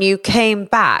 And when you came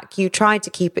back, you tried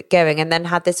to keep it going and then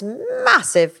had this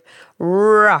massive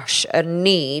rush and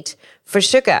need for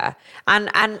sugar.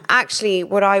 And actually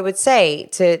what I would say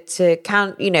to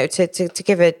count, to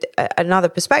give another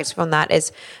perspective on that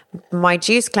is my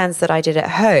juice cleanse that I did at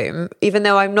home, even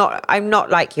though I'm not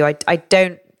like you, I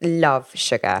don't love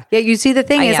sugar. Yeah, you see, the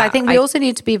thing is, I think we also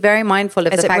need to be very mindful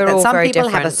of the fact that some people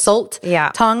have a salt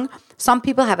tongue, some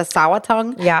people have a sour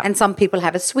tongue, and some people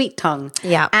have a sweet tongue.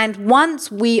 Yeah. And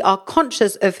once we are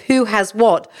conscious of who has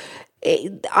what,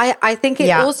 I think it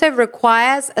also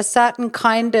requires a certain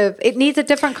kind of, it needs a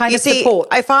different kind of support.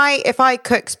 If I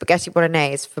cook spaghetti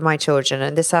bolognese for my children,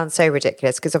 and this sounds so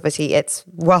ridiculous because obviously it's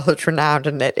world renowned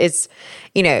and it is,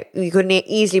 you can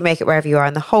easily make it wherever you are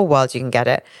in the whole world, you can get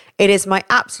it. It is my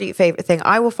absolute favorite thing.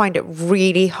 I will find it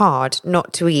really hard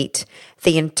not to eat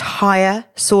the entire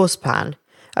saucepan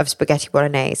of spaghetti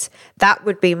bolognese. That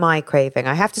would be my craving.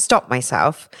 I have to stop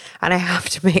myself and I have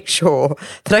to make sure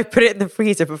that I put it in the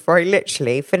freezer before I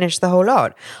literally finish the whole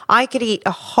lot. I could eat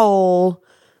a whole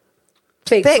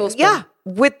big saucepan. Yeah,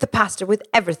 with the pasta, with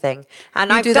everything.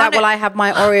 And I do that while I have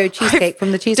my Oreo cheesecake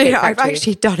from the Cheesecake Factory. I've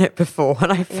actually done it before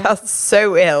and I felt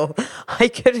so ill. I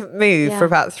couldn't move for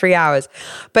about 3 hours.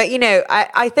 But,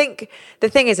 I think the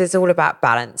thing is, it's all about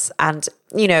balance. And,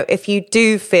 if you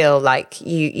do feel like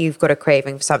you've got a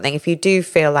craving for something, if you do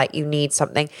feel like you need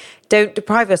something, don't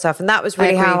deprive yourself. And that was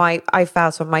really how I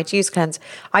felt on my juice cleanse.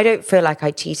 I don't feel like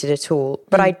I cheated at all,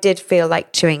 but I did feel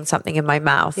like chewing something in my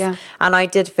mouth. Yeah. And I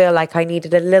did feel like I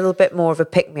needed a little bit more of a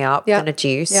pick-me-up than a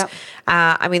juice. Yeah.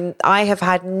 I have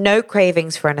had no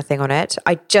cravings for anything on it.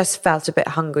 I just felt a bit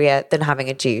hungrier than having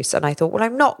a juice. And I thought, well,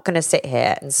 I'm not going to sit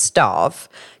here and starve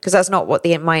because that's not what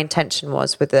my intention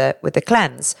was with the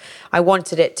cleanse. I wanted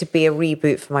it to be a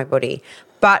reboot for my body.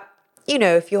 But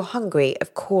if you're hungry,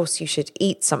 of course you should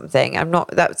eat something.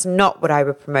 That's not what I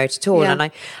would promote at all. Yeah.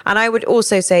 And I would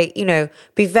also say,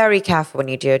 be very careful when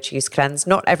you do a juice cleanse.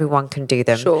 Not everyone can do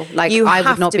them. Sure. I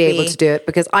would not be able to do it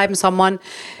because I'm someone,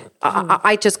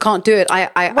 I just can't do it. I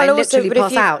literally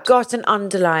pass out. If you've got an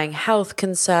underlying health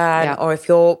concern, or if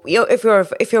you're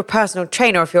a personal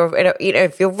trainer,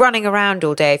 if you're running around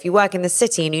all day, if you work in the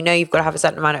city and you've got to have a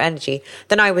certain amount of energy,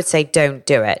 then I would say don't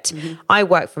do it. Mm-hmm. I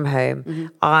work from home. Mm-hmm.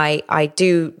 I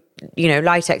do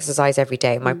light exercise every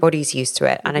day. My body's used to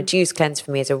it. And a juice cleanse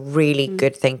for me is a really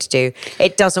good thing to do.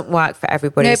 It doesn't work for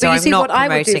everybody. No, so but you I'm see not what I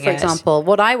would do, promoting for it. example,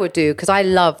 what I would do, because I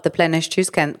love the Plenish juice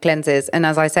cleanses. And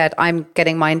as I said, I'm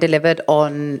getting mine delivered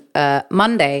on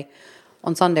Sunday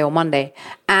or Monday.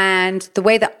 And the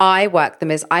way that I work them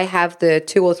is I have the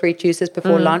 2 or 3 juices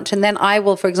before lunch. And then I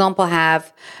will, for example,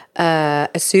 have a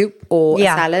soup or a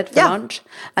salad for lunch.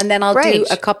 And then I'll do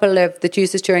a couple of the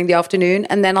juices during the afternoon.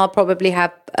 And then I'll probably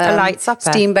have a light supper,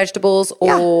 steamed vegetables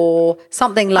or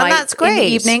something light that's great. in the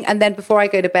evening. And then before I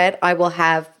go to bed, I will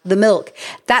have the milk.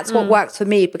 That's what works for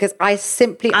me because I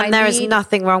simply... And there is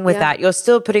nothing wrong with that. You're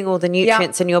still putting all the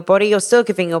nutrients in your body. You're still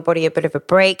giving your body a bit of a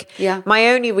break. Yeah. My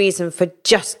only reason for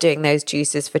just doing those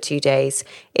juices for 2 days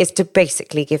is to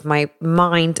basically give my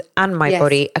mind and my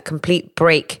body a complete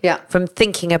break from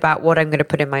thinking about what I'm going to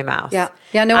put in my mouth. Yeah.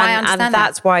 Yeah, no, I understand and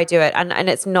that's why I do it. And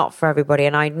it's not for everybody.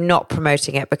 And I'm not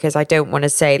promoting it because I don't want to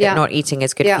say that not eating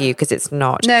is good for you because it's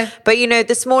not. No. But,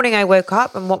 this morning I woke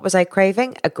up and what was I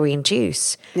craving? A green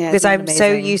juice. Yeah, because I'm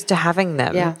so used to having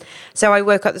them. Yeah. So I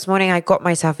woke up this morning, I got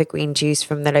myself a green juice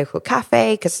from the local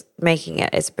cafe because making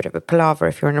it is a bit of a palaver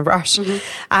if you're in a rush.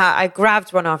 I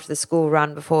grabbed one after the school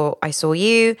run before I saw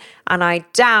you and I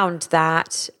downed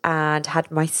that and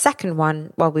had my second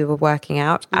one while we were working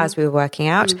out, as we were working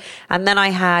out. And then I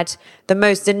had the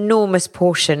most enormous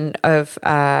portion of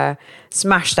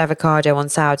smashed avocado on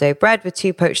sourdough bread with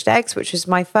 2 poached eggs, which was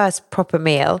my first proper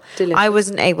meal. Delicious. I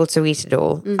wasn't able to eat it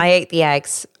all. I ate the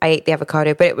eggs, I ate the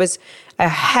avocado, but it was a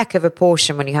heck of a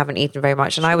portion when you haven't eaten very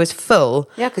much. And I was full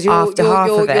because after half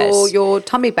of it. Your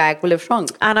tummy bag will have shrunk.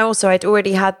 And also I'd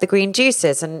already had the green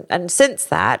juices. And since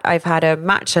that, I've had a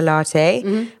matcha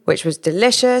latte, which was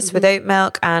delicious with oat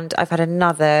milk. And I've had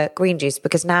another green juice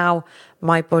because now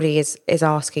my body is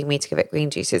asking me to give it green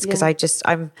juices because I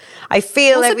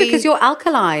feel also because you're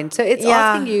alkaline. So it's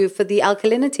asking you for the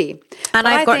alkalinity. And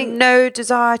I've got no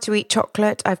desire to eat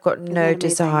chocolate. I've got no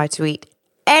desire to eat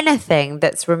anything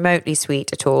that's remotely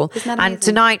sweet at all. And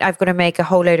tonight I've got to make a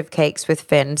whole load of cakes with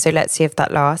Finn. So let's see if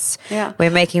that lasts. Yeah. We're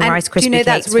making Rice Krispie cakes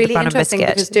that's really with bun and interesting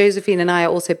biscuit. because Josephine and I are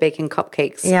also baking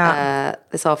cupcakes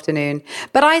this afternoon.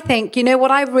 But I think,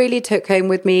 what I really took home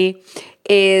with me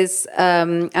is,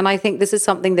 and I think this is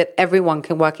something that everyone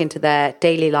can work into their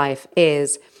daily life,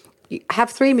 is you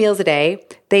have 3 meals a day.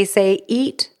 They say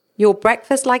eat your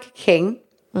breakfast like a king,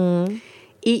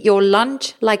 eat your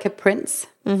lunch like a prince,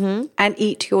 and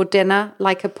eat your dinner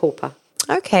like a pauper.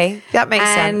 Okay, that makes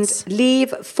sense. And leave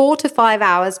 4 to 5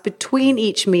 hours between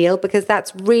each meal because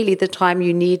that's really the time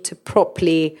you need to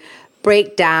properly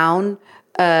break down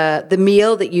the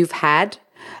meal that you've had.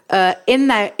 In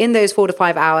those 4 to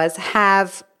 5 hours,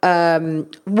 have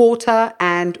water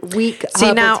and weak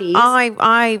herbal teas.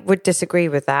 I would disagree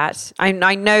with that.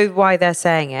 I know why they're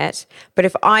saying it, but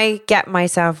if I get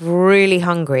myself really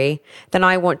hungry, then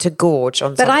I want to gorge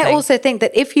on something. But I also think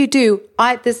that if you do,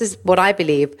 this is what I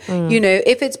believe.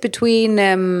 If it's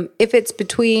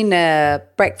between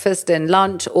breakfast and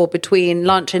lunch or between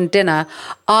lunch and dinner,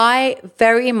 I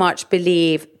very much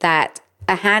believe that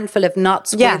a handful of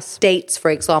nuts with dates,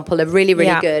 for example, are really,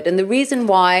 really good. And the reason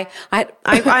why I had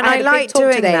a like big talk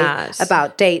doing today that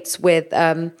about dates with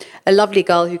a lovely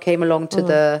girl who came along to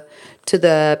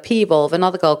the P-Evolve,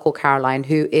 another girl called Caroline,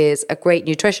 who is a great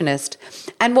nutritionist.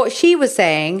 And what she was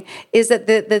saying is that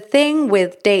the thing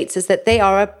with dates is that they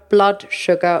are a blood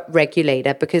sugar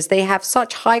regulator because they have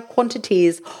such high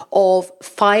quantities of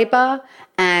fiber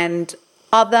and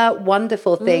other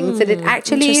wonderful things that it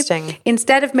actually,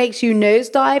 instead of makes you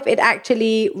nosedive, it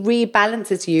actually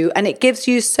rebalances you and it gives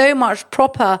you so much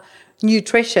proper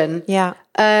nutrition. Yeah.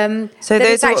 So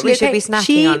those are what we should be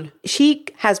snacking on. She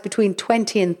has between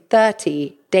 20 and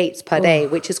 30 dates per day,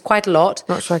 which is quite a lot.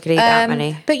 Not sure I could eat that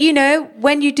many. But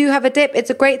when you do have a dip, it's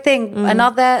a great thing.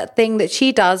 Another thing that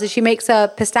she does is she makes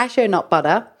a pistachio nut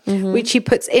butter, which she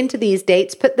puts into these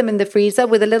dates, put them in the freezer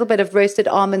with a little bit of roasted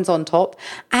almonds on top.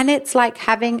 And it's like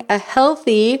having a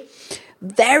healthy,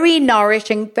 very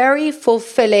nourishing, very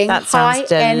fulfilling, high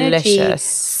energy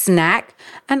snack.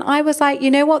 And I was like,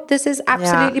 you know what? This is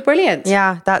absolutely brilliant.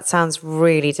 Yeah, that sounds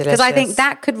really delicious. Because I think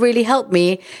that could really help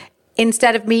me.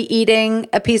 Instead of me eating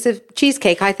a piece of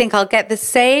cheesecake, I think I'll get the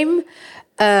same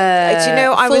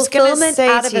I was going to say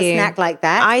out of a snack like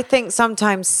that. I think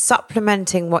sometimes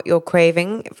supplementing what you're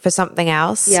craving for something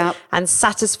else and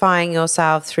satisfying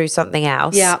yourself through something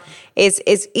else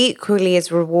is equally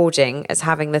as rewarding as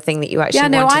having the thing that you actually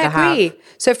wanted to have. I agree.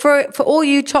 So for all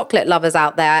you chocolate lovers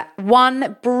out there,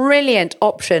 one brilliant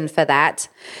option for that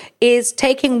is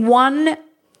taking 1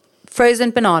 frozen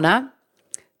banana,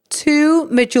 2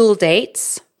 medjool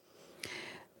dates,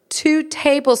 2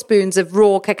 tablespoons of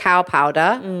raw cacao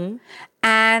powder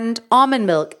and almond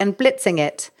milk and blitzing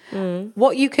it.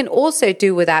 What you can also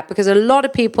do with that, because a lot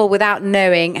of people without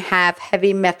knowing have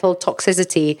heavy metal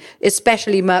toxicity,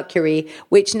 especially mercury,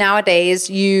 which nowadays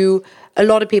a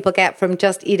lot of people get from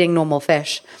just eating normal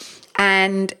fish.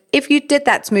 And if you did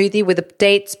that smoothie with the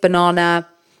dates, banana,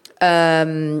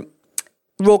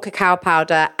 raw cacao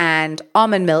powder and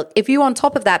almond milk. If you on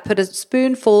top of that put a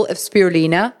spoonful of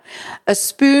spirulina, a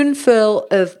spoonful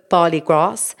of barley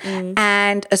grass,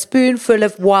 and a spoonful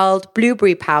of wild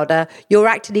blueberry powder, you're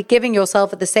actually giving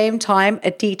yourself at the same time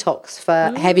a detox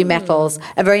for heavy metals,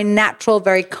 a very natural,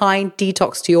 very kind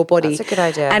detox to your body. That's a good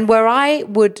idea. And where I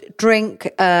would drink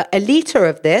a litre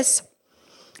of this,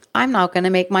 I'm now going to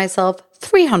make myself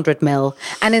 300 ml.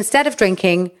 And instead of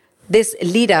drinking this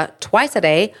litre twice a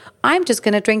day, I'm just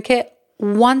going to drink it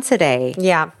once a day.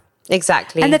 Yeah,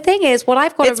 exactly. And the thing is, what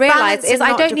I've got It's to realize balance is and I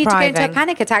not don't need to go into a depriving.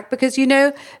 panic attack because, you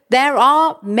know, there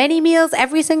are many meals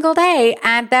every single day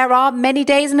and there are many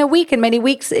days in a week and many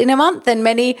weeks in a month and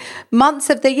many months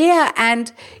of the year.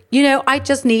 And, you know, I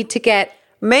just need to get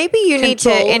Maybe you need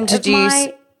control to of introduce...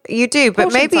 my You do, but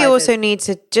portion maybe you sizes. also need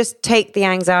to just take the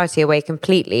anxiety away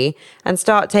completely and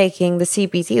start taking the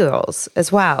CBD oils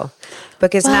as well.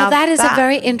 Because Well, now that is a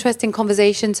very interesting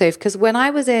conversation, Soph, because when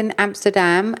I was in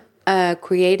Amsterdam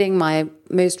creating my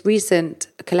most recent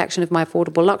collection of my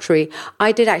affordable luxury,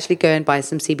 I did actually go and buy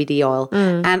some CBD oil.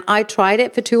 And I tried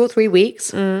it for 2 or 3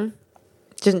 weeks.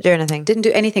 didn't do anything. Didn't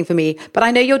do anything for me. But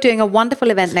I know you're doing a wonderful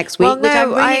event next week, Well, which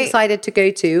I'm no, really excited to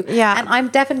go to. Yeah. And I'm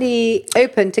definitely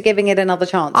open to giving it another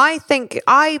chance. I think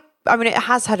I mean, it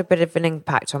has had a bit of an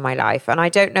impact on my life, and I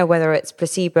don't know whether it's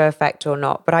placebo effect or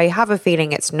not, but I have a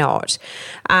feeling it's not.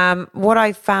 What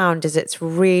I've found is it's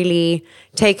really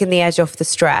taken the edge off the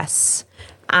stress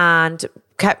and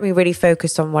kept me really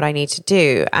focused on what I need to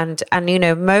do. And you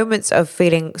know, moments of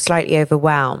feeling slightly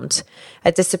overwhelmed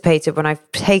are dissipated when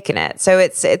I've taken it. So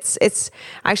it's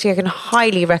actually, I can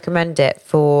highly recommend it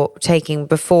for taking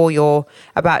before you're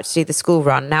about to do the school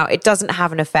run. Now, it doesn't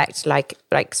have an effect like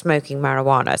smoking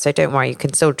marijuana, so don't worry, you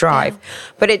can still drive.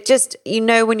 But it just, you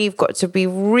know, when you've got to be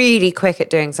really quick at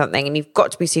doing something and you've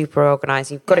got to be super organized,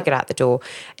 you've got to get out the door.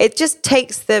 It just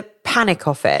takes the panic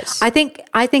off it. I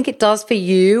think it does for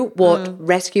you what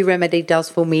Rescue Remedy does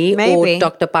for me, Maybe. or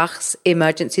Dr. Bach's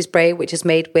emergency spray, which is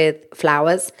made with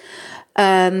flowers.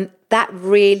 That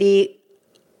really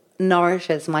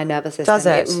nourishes my nervous system. Does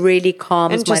it? It really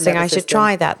calms my nervous system. Interesting. I should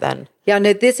try that then. Yeah,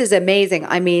 no, this is amazing.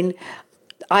 I mean,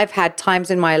 I've had times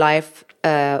in my life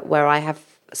where I have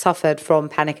suffered from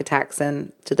panic attacks,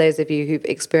 and to those of you who've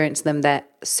experienced them, they're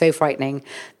so frightening.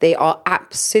 They are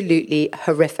absolutely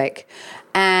horrific.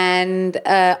 And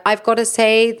I've got to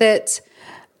say that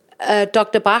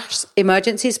Dr. Bach's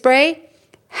emergency spray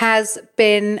has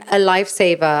been a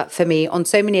lifesaver for me on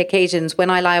so many occasions when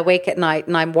I lie awake at night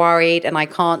and I'm worried and I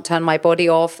can't turn my body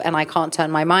off and I can't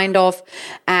turn my mind off,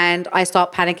 and I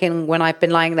start panicking when I've been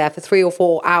lying there for 3 or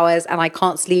 4 hours and I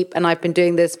can't sleep, and I've been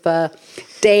doing this for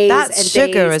days. That's and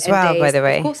sugar days as and well, days. by the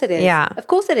way. Of course it is. Yeah. Of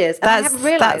course it is. And I haven't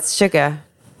realized That's sugar.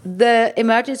 the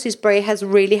emergency spray has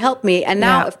really helped me. And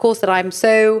now, Yeah. of course, that I'm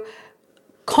so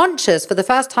conscious for the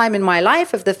first time in my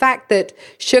life of the fact that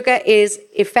sugar is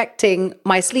affecting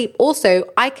my sleep. Also,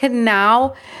 I can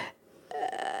now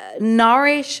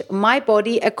nourish my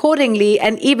body accordingly,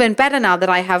 and even better now that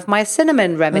I have my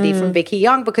cinnamon remedy from Vicky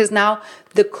Young, because now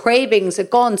the cravings are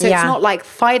gone. So it's Yeah. not like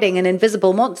fighting an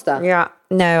invisible monster. Yeah.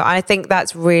 No, I think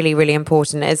that's really, really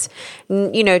important is,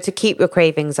 you know, to keep your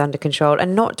cravings under control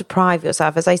and not deprive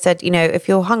yourself. As I said, you know, if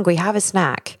you're hungry, have a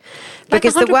snack. Like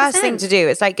Because the worst 100%. thing to do,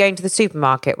 it's like going to the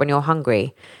supermarket when you're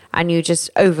hungry and you just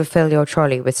overfill your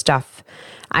trolley with stuff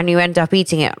and you end up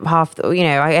eating it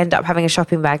I end up having a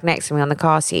shopping bag next to me on the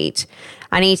car seat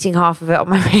and eating half of it on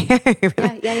my way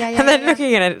home. Yeah, and then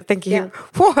looking at it thinking,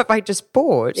 what have I just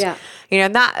bought? Yeah. You know,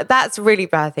 and that's a really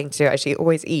bad thing to do, actually.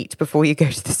 Always eat before you go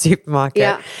to the supermarket.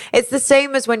 Yeah. It's the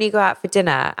same as when you go out for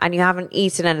dinner and you haven't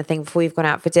eaten anything before you've gone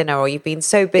out for dinner, or you've been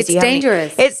so busy. It's you haven't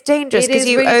dangerous. It's dangerous It because is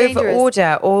you really dangerous.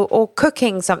 over-order or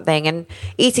cooking something and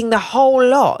eating the whole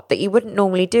lot that you wouldn't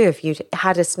normally do if you'd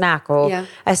had a snack or Yeah.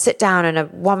 a sit down and a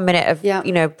 1 minute of,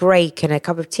 Yeah. break and a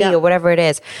cup of tea Yeah. or whatever it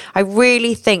is. I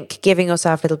really think giving yourself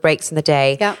little breaks in the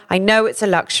day. Yeah. I know it's a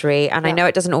luxury and I Yeah. know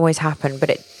it doesn't always happen, but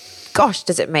gosh,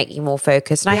 does it make you more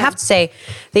focused. And I have to say,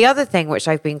 the other thing which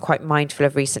I've been quite mindful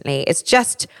of recently is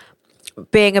just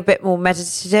being a bit more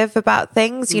meditative about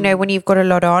things. You know, when you've got a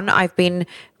lot on, I've been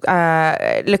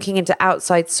looking into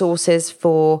outside sources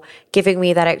for giving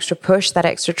me that extra push, that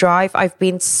extra drive. I've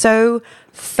been so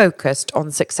focused on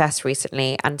success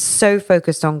recently and so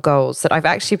focused on goals that I've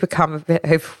actually become a bit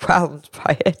overwhelmed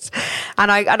by it. And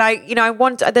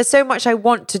there's so much I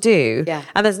want to do,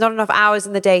 and there's not enough hours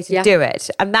in the day to do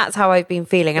it. And that's how I've been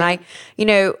feeling. And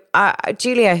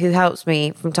Julia, who helps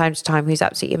me from time to time, who's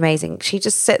absolutely amazing, she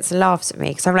just sits and laughs at me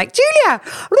because I'm like, Julia.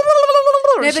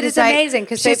 No, but it's amazing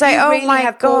because she's you like, oh really my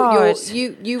have God.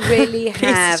 you really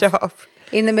have Stop.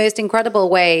 in the most incredible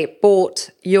way, brought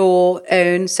your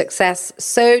own success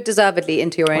so deservedly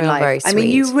into your own Well, very life. I mean,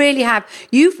 sweet. you really have.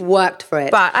 You've worked for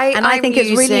it. But I I'm think it's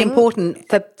really using- important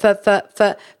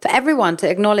for everyone to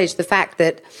acknowledge the fact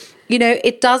that, you know,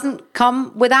 it doesn't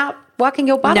come without working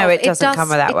your butt off. No, it doesn't come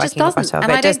without working your butt off.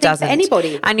 And It just doesn't. For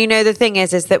anybody. And you know, the thing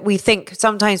is that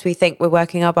sometimes we think we're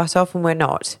working our butt off and we're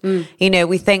not. You know,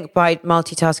 we think by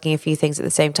multitasking a few things at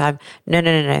the same time.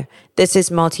 No. This is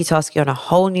multitasking on a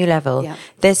whole new level. Yeah.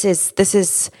 This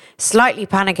is slightly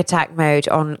panic attack mode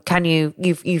on,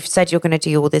 you've said you're going to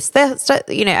do all this,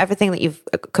 you know, everything that you've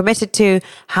committed to,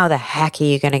 how the heck are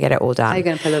you going to get it all done? How are you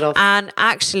going to pull it off? And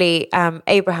actually,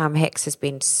 Abraham Hicks has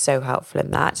been so helpful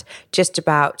in that, just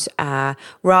about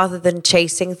rather than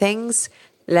chasing things,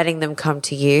 letting them come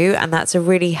to you. And that's a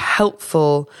really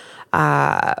helpful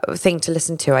thing to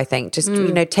listen to, I think. Just,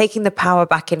 you know, taking the power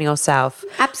back in yourself.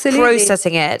 Absolutely.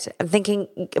 Processing it and thinking,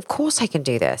 of course I can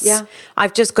do this. Yeah.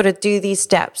 I've just got to do these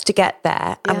steps to get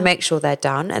there Yeah. and make sure they're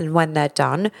done. And when they're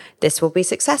done, this will be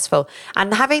successful.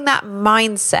 And having that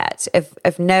mindset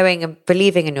of knowing and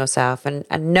believing in yourself and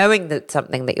knowing that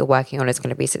something that you're working on is going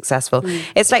to be successful.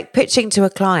 It's like pitching to a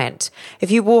client. If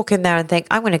you walk in there and think,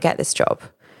 I'm going to get this job,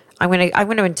 I'm going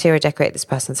to interior decorate this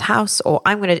person's house, or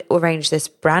I'm going to arrange this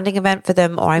branding event for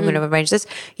them, or I'm going to arrange this.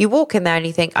 You walk in there and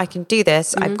you think, I can do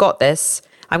this. I've got this.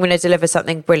 I'm going to deliver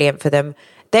something brilliant for them.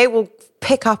 They will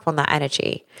pick up on that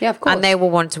energy. Yeah, of course. And they will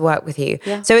want to work with you.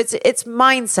 Yeah. So it's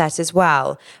mindset as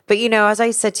well. But, you know, as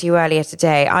I said to you earlier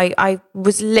today, I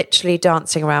was literally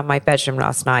dancing around my bedroom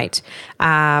last night.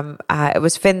 It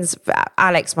was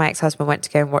Alex, my ex-husband, went to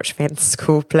go and watch Finn's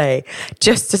school play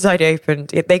just as I'd opened,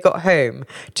 they got home,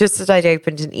 just as I'd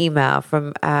opened an email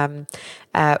from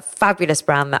a fabulous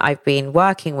brand that I've been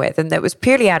working with. And that was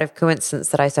purely out of coincidence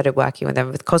that I started working with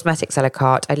them, with Cosmetics à la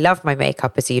carte. I love my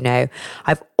makeup, as you know.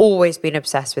 I've always been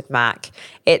obsessed with MAC.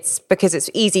 It's because it's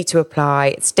easy to apply.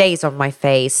 It stays on my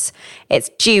face. It's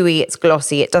dewy. It's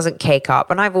glossy. It doesn't cake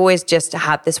up. And I've always just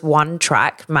had this one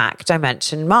track MAC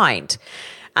dimension mind.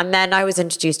 And then I was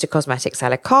introduced to Cosmetics à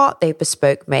la carte. They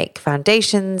bespoke make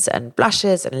foundations and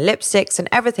blushes and lipsticks and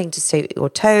everything to suit your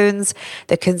tones.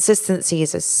 The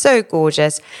consistencies are so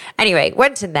gorgeous. Anyway,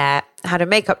 went in there, had a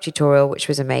makeup tutorial, which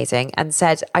was amazing, and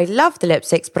said, I love the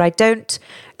lipsticks, but I don't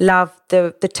love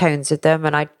the tones of them.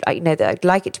 And I know that I'd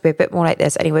like it to be a bit more like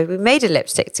this. Anyway, we made a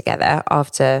lipstick together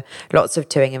after lots of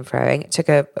toing and froing.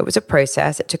 It was a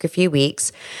process. It took a few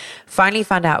weeks. Finally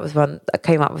came up with one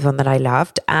that I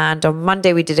loved. And on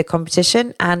Monday we did a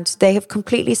competition and they have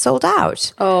completely sold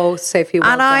out. Oh, Sophie,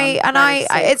 well done.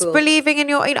 It's cool. Believing in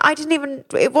your,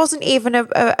 it wasn't even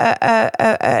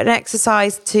an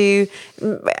exercise to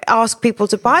ask people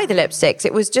to buy the lipsticks.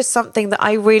 It was just something that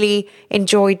I really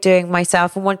enjoyed doing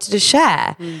myself and wanted to share.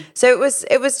 So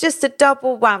it was just a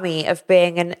double whammy of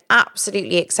being an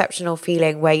absolutely exceptional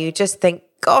feeling where you just think,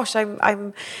 gosh,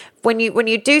 when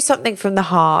you do something from the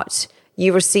heart,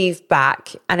 you receive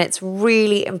back. And it's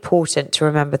really important to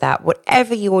remember that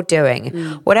whatever you're doing,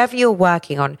 whatever you're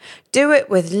working on, do it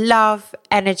with love,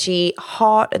 energy,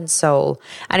 heart and soul.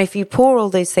 And if you pour all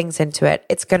those things into it,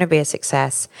 it's going to be a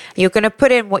success. You're going to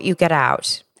put in what you get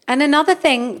out. And another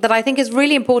thing that I think is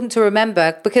really important to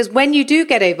remember, because when you do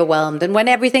get overwhelmed and when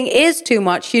everything is too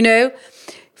much,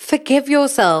 forgive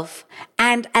yourself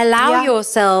and allow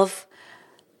yourself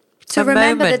to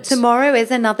remember that tomorrow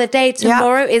is another day.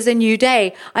 Tomorrow is a new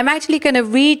day. I'm actually going to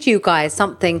read you guys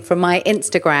something from my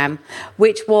Instagram,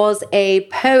 which was a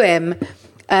poem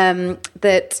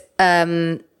that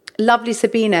lovely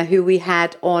Sabina, who we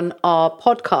had on our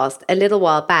podcast a little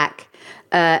while back,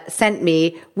 sent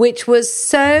me, which was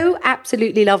so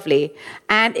absolutely lovely.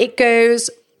 And it goes,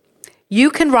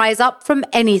 you can rise up from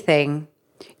anything.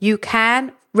 You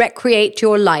can recreate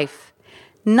your life.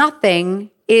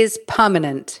 Nothing is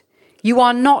permanent. You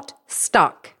are not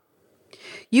stuck.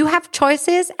 You have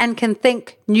choices and can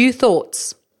think new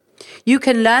thoughts. You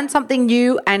can learn something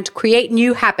new and create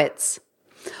new habits.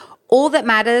 All that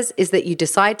matters is that you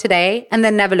decide today and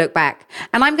then never look back.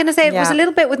 And I'm going to say it was a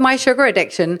little bit with my sugar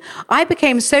addiction. I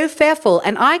became so fearful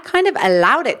and I kind of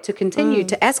allowed it to continue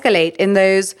to escalate in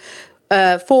those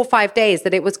 4 or 5 days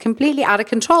that it was completely out of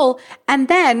control. And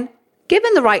then,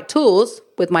 given the right tools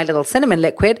with my little cinnamon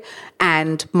liquid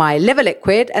and my liver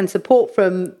liquid and support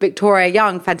from Victoria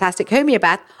Young, fantastic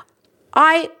homeopath,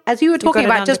 as you were talking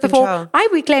about just before, I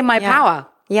reclaimed my power.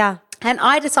 Yeah. And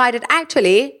I decided,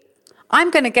 actually, I'm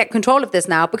going to get control of this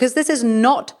now because this is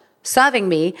not serving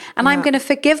me and I'm going to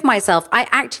forgive myself. I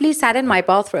actually sat in my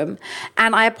bathroom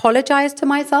and I apologized to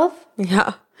myself.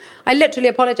 Yeah. I literally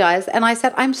apologized and I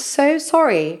said, I'm so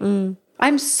sorry.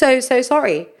 I'm so, so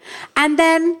sorry. And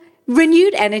then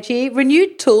renewed energy,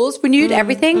 renewed tools, renewed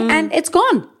everything, and it's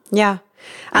gone. Yeah.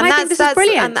 And I think this is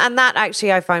brilliant. And that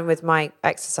actually I find with my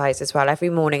exercise as well. Every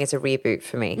morning is a reboot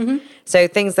for me. So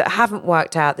things that haven't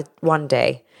worked out one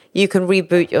day, you can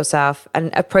reboot yourself and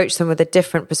approach them with a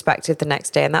different perspective the next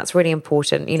day. And that's really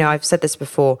important. You know, I've said this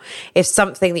before. If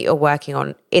something that you're working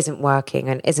on isn't working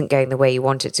and isn't going the way you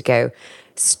want it to go,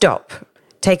 stop.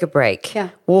 Take a break. Yeah.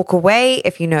 Walk away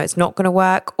if you know it's not going to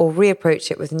work, or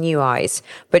reapproach it with new eyes.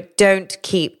 But don't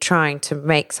keep trying to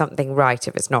make something right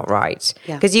if it's not right.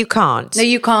 Because you can't. No,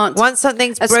 you can't. Once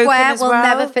something's a broken square as will well,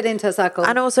 never fit into a circle.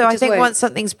 and also, I think once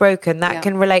something's broken, that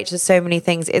can relate to so many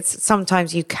things. It's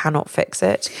sometimes you cannot fix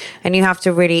it, and you have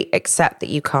to really accept that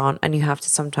you can't, and you have to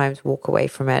sometimes walk away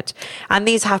from it. And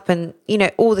these happen, you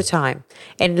know, all the time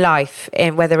in life,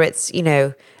 in whether it's, you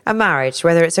know, a marriage,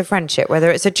 whether it's a friendship, whether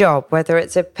it's a job, whether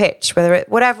it's a pitch,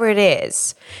 whatever it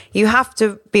is, you have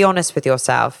to be honest with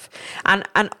yourself. And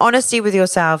honesty with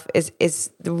yourself is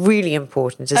really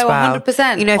important as well.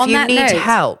 100%. You know, if On you that need note.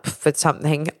 help for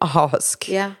something, ask.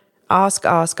 Yeah. Ask.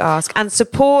 And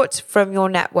support from your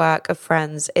network of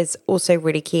friends is also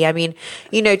really key. I mean,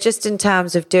 you know, just in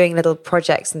terms of doing little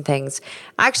projects and things,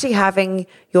 actually having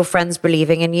your friends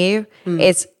believing in you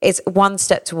is one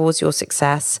step towards your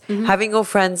success. Having your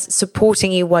friends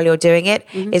supporting you while you're doing it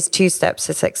is 2 steps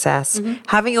to success.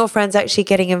 Having your friends actually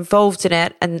getting involved in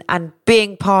it and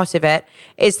being part of it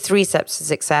is 3 steps to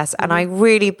success. And I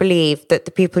really believe that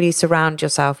the people you surround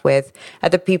yourself with are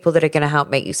the people that are going to help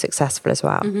make you successful as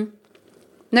well.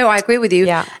 No, I agree with you.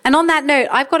 Yeah. And on that note,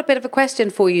 I've got a bit of a question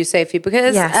for you, Sophie,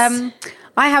 because Yes.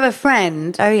 I have a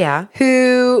friend Oh, yeah.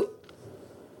 who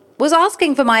was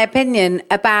asking for my opinion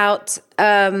about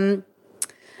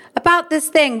this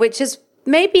thing, which is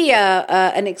maybe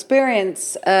an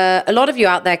experience a lot of you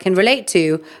out there can relate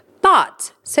to.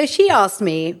 But, so she asked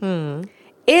me,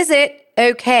 is it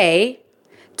okay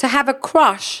to have a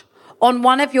crush on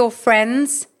one of your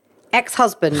friends'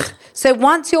 ex-husband? So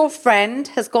once your friend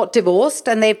has got divorced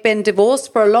and they've been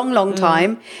divorced for a long, long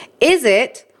time, is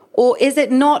it or is it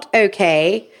not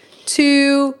okay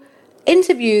to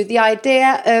interview the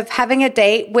idea of having a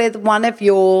date with one of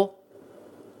your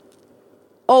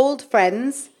old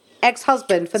friends'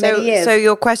 ex-husband for many years? So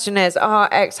your question is, are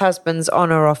ex-husbands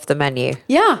on or off the menu?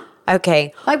 Yeah.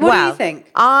 Okay. Like, what do you think?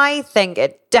 I think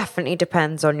it definitely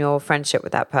depends on your friendship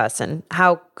with that person.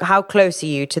 How close are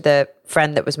you to the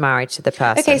friend that was married to the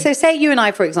person? Okay, so say you and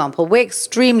I, for example, we're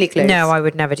extremely close. No, I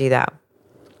would never do that.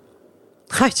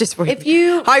 I just wouldn't. If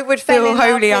you I would fell feel in love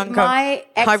wholly with uncomfortable. my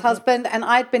ex-husband and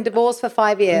I'd been divorced for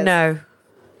 5 years. No.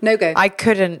 No go. I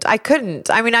couldn't.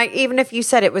 I mean, even if you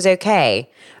said it was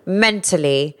okay,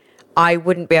 mentally, I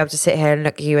wouldn't be able to sit here and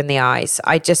look you in the eyes.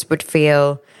 I just would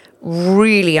feel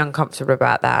really uncomfortable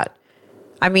about that.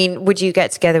 I mean, would you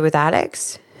get together with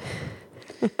Alex?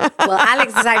 Well,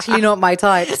 Alex is actually not my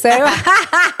type, so...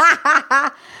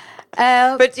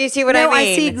 But do you see what I mean? No,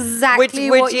 I see exactly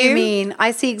what you mean.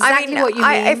 I see exactly what you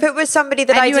mean. If it was somebody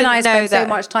that And I you didn't and I know spend so that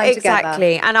much time together.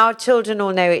 Exactly, and our children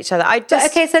all know each other.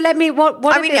 Okay, so let me... What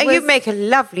I if mean, it was, you make a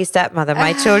lovely stepmother.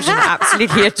 My children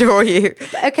absolutely adore you.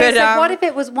 Okay, But, so what if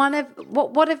it was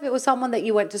what if it was someone that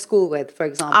you went to school with, for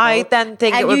example? I then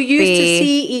think and it would you used to be-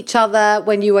 see each other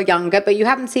when you were younger, but you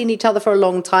haven't seen each other for a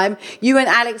long time. You and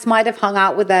Alex might have hung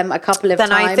out with them a couple of then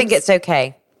times. I think it's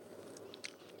okay.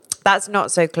 That's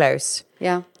not so close.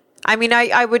 Yeah. I mean,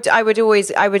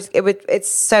 it's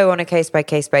so on a case by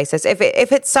case basis.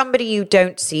 If it's somebody you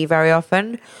don't see very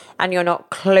often and you're not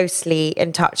closely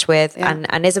in touch with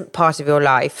and isn't part of your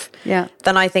life,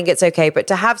 then I think it's okay. But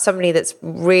to have somebody that's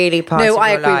really part of your life,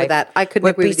 I agree with that. I couldn't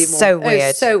agree with you more. So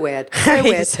weird. So weird. So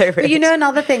weird. So weird. But you know,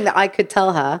 another thing that I could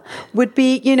tell her would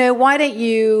be, you know, why don't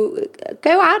you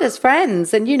go out as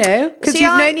friends and, you know, because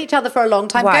you've known each other for a long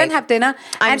time, go and have dinner.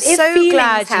 I'm and if so feelings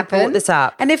glad you happen, brought this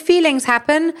up. And if feelings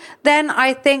happen, then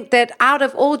I think that out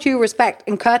of all due respect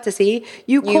and courtesy,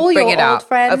 you call bring your it old up,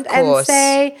 friend of and course.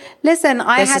 say, listen,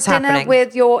 I This had is dinner happening.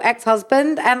 with your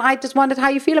ex-husband and I just wondered how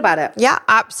you feel about it. Yeah,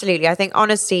 absolutely. I think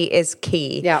honesty is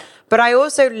key. Yeah. But I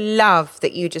also love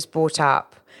that you just brought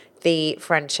up the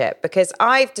friendship, because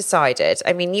I've decided,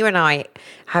 I mean, you and I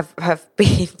have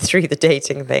been through the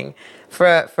dating thing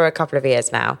for a couple of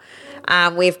years now.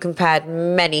 We've compared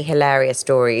many hilarious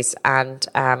stories and,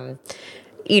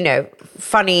 you know,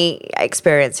 funny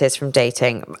experiences from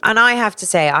dating. And I have to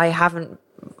say, I haven't,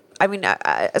 I mean,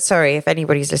 sorry if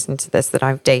anybody's listened to this that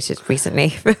I've dated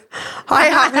recently. I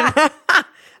haven't,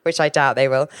 which I doubt they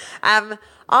will.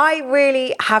 I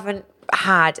really haven't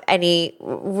had any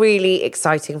really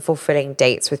exciting, fulfilling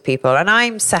dates with people. And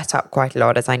I'm set up quite a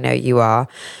lot, as I know you are,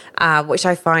 which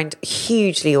I find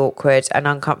hugely awkward and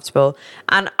uncomfortable.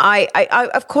 And I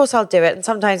of course, I'll do it. And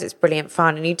sometimes it's brilliant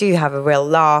fun and you do have a real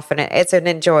laugh and it's an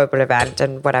enjoyable event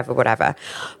and whatever.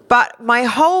 But my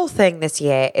whole thing this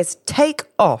year is take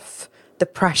off the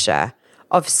pressure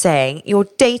of saying you're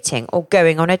dating or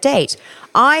going on a date.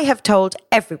 I have told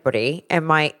everybody in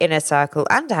my inner circle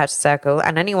and outer circle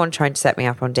and anyone trying to set me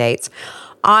up on dates,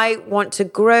 I want to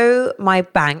grow my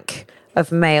bank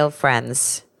of male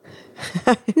friends.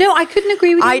 No, I couldn't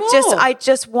agree with you more. I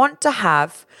just want to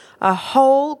have a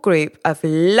whole group of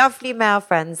lovely male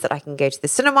friends that I can go to the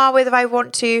cinema with if I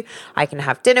want to. I can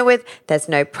have dinner with. There's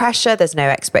no pressure. There's no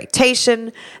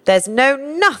expectation. There's no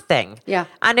nothing. Yeah.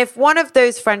 And if one of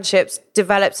those friendships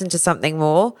develops into something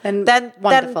more,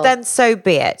 then so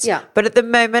be it. Yeah. But at the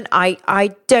moment,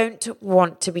 I don't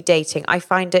want to be dating. I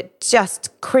find it just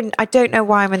cringe. I don't know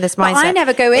why I'm in this mindset. But I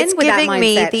never go in it's with that giving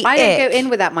mindset. me the I don't ick. go in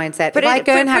with that mindset. But if I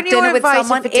go and have dinner with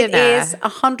someone, it dinner, is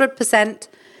 100%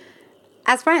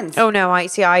 as friends. Oh no!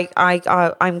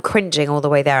 I'm cringing all the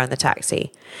way there in the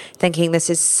taxi, thinking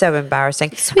this is so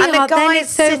embarrassing. Sweetheart, and the then guy's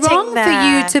it's so sitting wrong there. for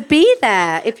you to be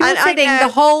there. If you're And I sitting know. the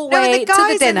whole way the to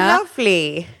guys the dinner, are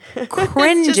lovely,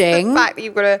 cringing, it's just the fact that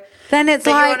you've got to. then it's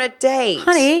that like, you're on a date,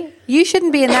 honey, you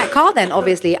shouldn't be in that car. Then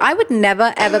obviously, I would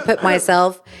never ever put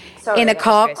myself in a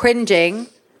car cringing.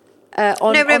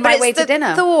 On my way to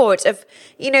dinner. Thought of,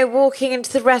 walking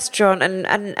into the restaurant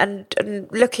and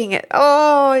looking at,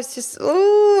 it's just,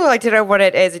 I don't know what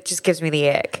it is. It just gives me the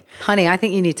ick. Honey, I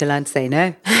think you need to learn to say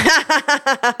no.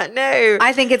 No.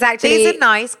 I think it's actually... These are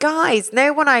nice guys.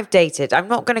 No one I've dated. I'm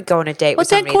not going to go on a date with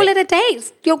somebody. Well, don't call it a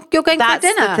date. You're going for dinner. That's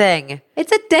the thing.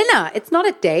 It's a dinner. It's not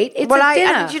a date. It's a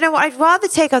dinner. And you know what? I'd rather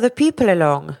take other people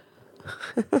along.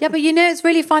 Yeah, but it's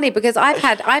really funny because I've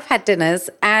had dinners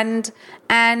and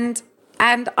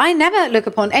I never look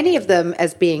upon any of them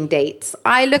as being dates.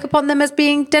 I look upon them as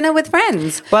being dinner with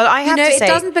friends. Well, I have to say, it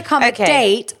doesn't become a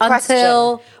date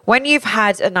until when you've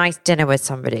had a nice dinner with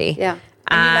somebody. Yeah,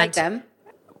 and you like them.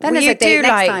 Then you it's a date do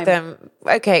next like time. them.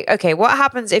 Okay. What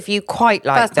happens if you quite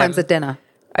like First them? time's a dinner.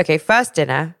 Okay, first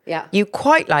dinner. Yeah. You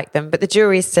quite like them, but the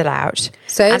jury's still out.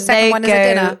 So and second they one is go a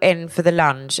dinner. in for the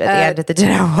lunch at the end of the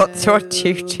dinner. What do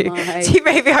you do? See,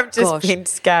 maybe I'm just being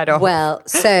scared off. Well,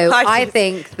 so I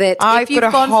think that I've if you've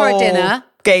got gone for a dinner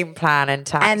game plan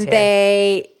intact and here.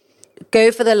 they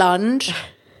go for the lunch,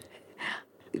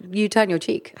 you turn your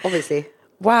cheek, obviously.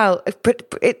 Wow,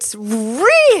 but it's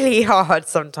really hard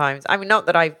sometimes. I mean, not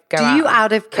that I go Do you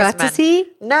out of courtesy?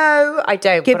 No, I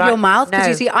don't. Give but your mouth? Because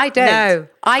you see, I don't. No.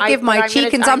 I give my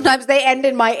cheek and sometimes they end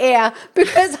in my ear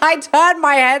because I turn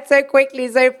my head so quickly,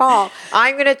 so far.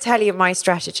 I'm going to tell you my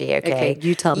strategy, okay? Okay,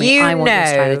 you tell me. I want your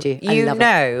strategy. I You love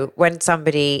know when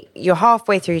you're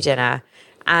halfway through dinner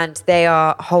and they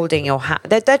are holding your hand.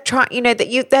 They're trying,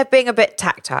 they're being a bit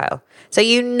tactile. So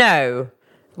you know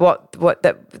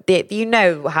you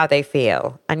know how they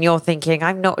feel, and you're thinking,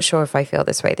 I'm not sure if I feel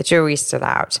this way. The jury's still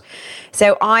out.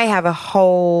 So I have a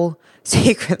whole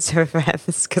sequence of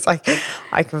events because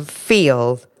I can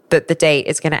feel that the date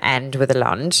is going to end with a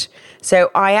lunge.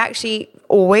 So I actually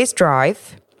always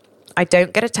drive. I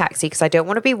don't get a taxi because I don't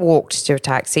want to be walked to a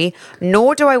taxi,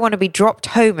 nor do I want to be dropped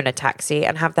home in a taxi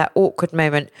and have that awkward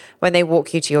moment when they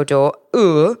walk you to your door.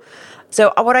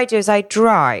 So what I do is I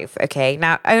drive, okay?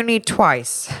 Now, only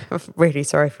twice. I'm really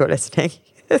sorry if you're listening.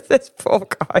 This poor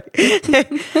guy.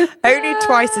 Only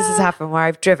twice this has happened where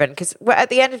I've driven. Because at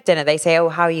the end of dinner, they say,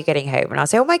 how are you getting home? And I'll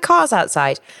say, my car's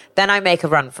outside. Then I make a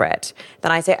run for it.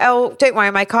 Then I say, don't worry,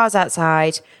 my car's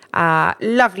outside.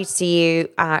 Lovely to see you.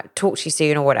 Talk to you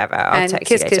soon or whatever. I'll text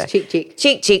kiss, you later. kiss, cheek, cheek.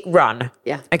 Cheek, cheek, run.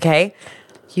 Yeah. Okay?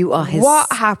 You are his.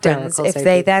 What happens if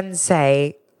they then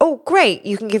say, great,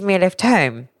 you can give me a lift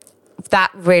home?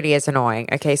 That really is annoying.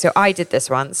 Okay, so I did this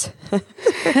once.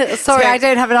 Sorry, I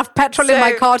don't have enough petrol in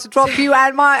my car to drop you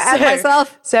and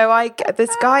myself. So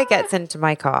this guy gets into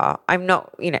my car. I'm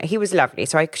not, he was lovely,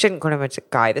 so I shouldn't call him a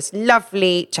guy. This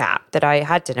lovely chap that I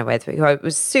had dinner with, who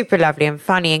was super lovely and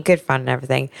funny and good fun and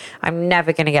everything. I'm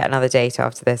never going to get another date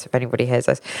after this if anybody hears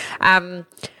us.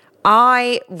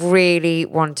 I really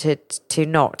wanted to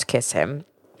not kiss him.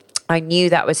 I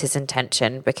knew that was his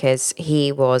intention because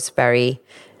he was very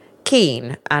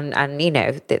keen and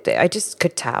I just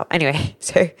could tell. Anyway,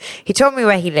 so he told me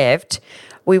where he lived.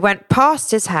 We went past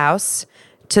his house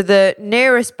to the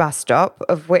nearest bus stop,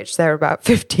 of which there were about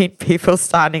 15 people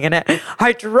standing in it.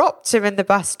 I dropped him in the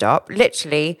bus stop,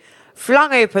 literally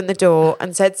flung open the door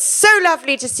and said, "So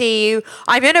lovely to see you.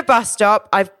 I'm in a bus stop.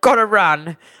 I've got to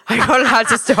run. I'm not allowed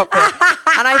to stop it."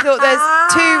 And I thought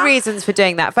there's two reasons for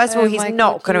doing that. First of all, he's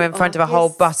not going to in front of a whole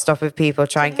bus stop of people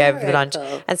try and go over for lunch.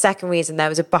 And second reason, there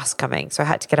was a bus coming, so I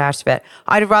had to get out of it.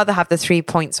 I'd rather have the 3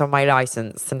 points on my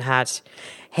license than had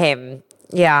him.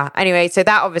 Yeah. Anyway, so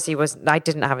that obviously I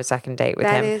didn't have a second date with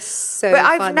him. That is so But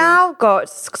funny. I've now got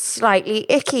slightly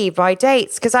icky by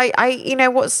dates because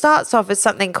what starts off as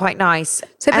something quite nice.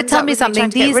 So, but ends tell up me with trying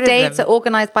something. to get These rid of dates them. are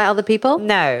organised by other people?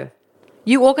 No.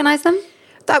 You organise them?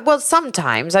 Well,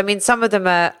 sometimes. I mean, some of them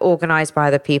are organised by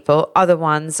other people. Other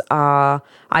ones are,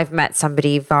 I've met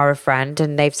somebody via a friend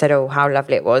and they've said, "Oh, how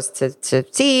lovely it was to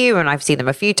see you." And I've seen them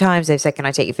a few times. They've said, "Can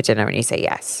I take you for dinner?" And you say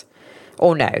yes.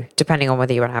 Or no, depending on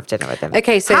whether you want to have dinner with them.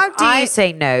 Okay, so how do you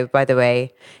say no, by the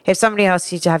way? If somebody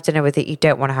asks you to have dinner with that you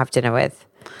don't want to have dinner with?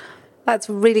 That's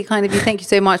really kind of you. Thank you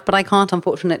so much, but I can't,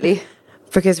 unfortunately.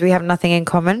 Because we have nothing in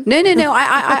common? No.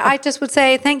 I just would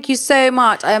say thank you so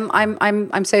much.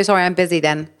 I'm so sorry. I'm busy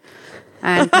then.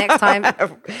 And next time,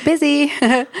 busy.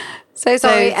 So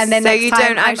sorry. And then so next you time,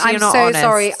 don't actually. I'm you're not so honest.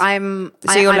 sorry.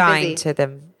 So you're I'm lying busy. to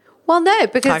them. Well, no,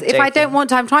 because I'm if I joking. don't want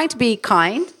to, I'm trying to be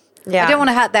kind. Yeah. I don't want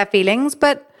to hurt their feelings,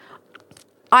 but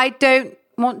I don't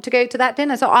want to go to that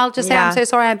dinner. So I'll just say, Yeah. "I'm so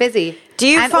sorry, I'm busy." Do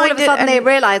you and all find of a sudden it- they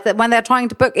realise that when they're trying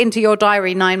to book into your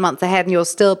diary 9 months ahead and you're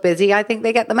still busy, I think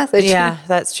they get the message. Yeah,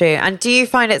 that's true. And do you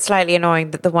find it slightly annoying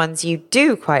that the ones you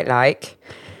do quite like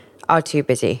are too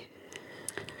busy?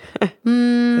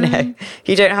 No,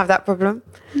 you don't have that problem?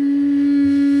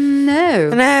 No.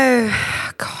 No.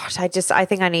 God, I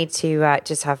think I need to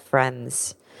just have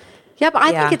friends. Yeah, but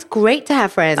I think it's great to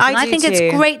have friends. And I do think too.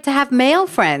 it's great to have male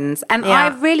friends. And Yeah. I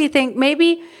really think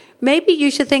maybe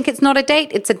you should think it's not a date,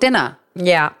 it's a dinner.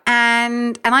 Yeah.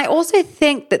 And I also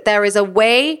think that there is a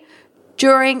way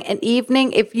during an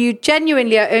evening, if you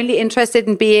genuinely are only interested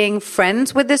in being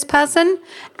friends with this person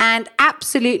and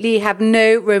absolutely have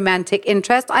no romantic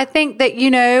interest, I think that,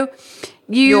 Your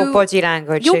body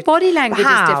language. Your body language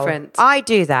is different. I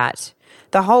do that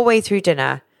the whole way through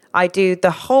dinner. I do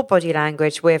the whole body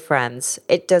language. We're friends.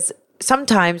 It does.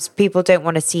 Sometimes people don't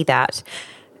want to see that.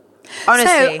 Honestly.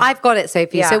 So I've got it,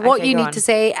 Sophie. Yeah, so what okay, you go need on. to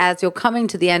say as you're coming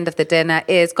to the end of the dinner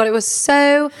is, God, it was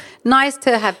so nice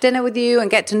to have dinner with you and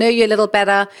get to know you a little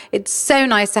better. It's so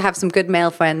nice to have some good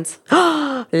male friends.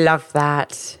 Love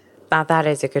that. Now that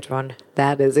is a good one.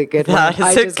 That is a good one. That is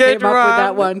I a just good came up with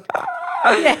that one.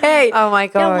 Yay. Oh my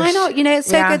gosh. Yeah, why not? It's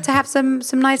so good to have some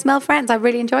nice male friends. I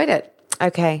really enjoyed it.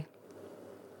 Okay.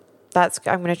 I'm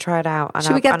going to try it out. And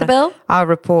Should we get the bill? I'll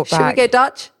report back. Should we go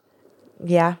Dutch?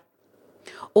 Yeah.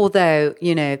 Although,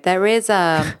 there is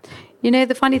the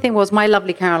funny thing was my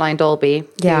lovely Caroline Dolby,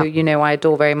 Yeah. who, I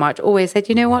adore very much, always said,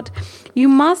 you know what, you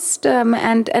must,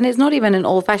 and it's not even an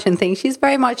old fashioned thing. She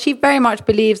very much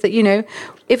believes that,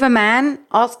 if a man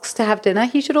asks to have dinner,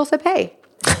 he should also pay.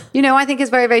 I think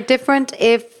it's very, very different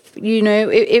if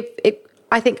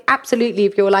I think absolutely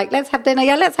if you're like, let's have dinner.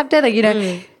 Yeah, let's have dinner,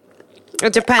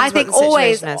 It depends. I think what the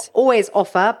situation is. always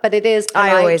offer, but it is I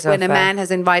polite always when a offer. man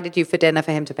has invited you for dinner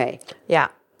for him to pay. Yeah.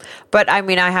 But I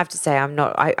mean, I have to say,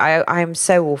 I'm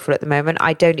so awful at the moment.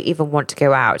 I don't even want to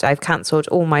go out. I've cancelled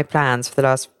all my plans for the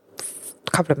last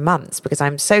couple of months because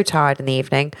I'm so tired in the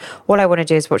evening. All I want to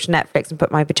do is watch Netflix and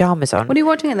put my pajamas on. What are you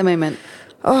watching at the moment?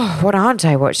 Oh, what aren't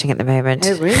I watching at the moment?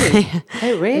 Oh, really?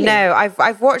 Oh, really? No,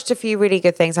 I've watched a few really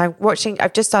good things. I've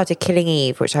just started Killing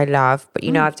Eve, which I love, but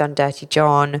I've done Dirty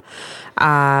John.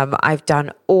 I've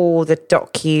done all the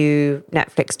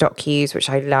Netflix docus,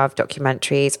 which I love,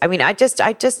 documentaries. I mean, I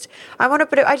want to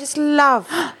put it, I just love.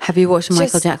 Have you watched the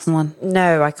Michael Jackson one?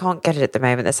 No, I can't get it at the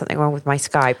moment. There's something wrong with my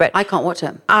Sky, but I can't watch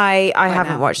it. I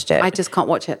haven't watched it. I just can't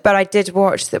watch it. But I did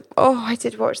watch that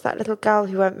little girl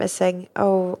who went missing.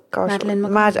 Oh gosh, Madeleine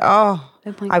McCann. Oh,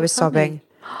 Oh my I God, was tell me. sobbing.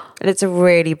 And it's a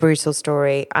really brutal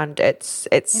story, and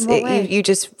you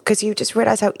just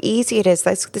realize how easy it is.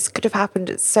 This could have happened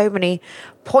at so many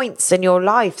points in your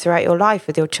life, throughout your life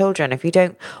with your children, if you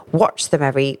don't watch them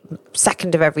every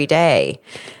second of every day.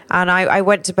 And I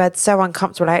went to bed so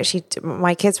uncomfortable.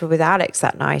 My kids were with Alex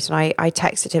that night, and I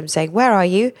texted him saying, "Where are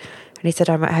you?" And he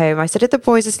said, "I'm at home." I said, "Are the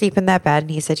boys asleep in their bed?"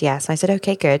 And he said, "Yes." And I said,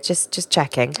 "Okay, good. Just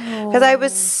checking." Because I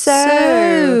was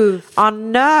so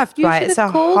unnerved by it. It's a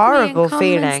horrible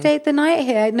feeling. And stayed the night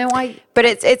here. No, But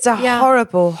it's a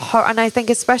horrible, and I think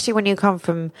especially when you come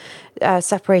from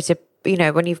separated,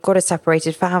 when you've got a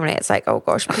separated family, it's like, oh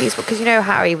gosh, please, because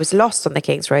Harry was lost on the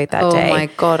King's Road that day. Oh my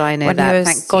God, I know when that. he was,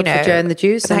 Thank God for Joe and the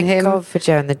Juice and him. Thank God for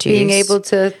Joe and the Juice. Being able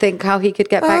to think how he could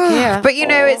get back here. But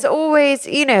it's always,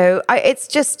 it's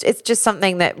just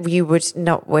something that you would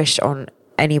not wish on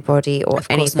anybody or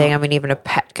anything. not. I mean, even a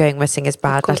pet going missing is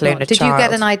bad, let alone a Did child. you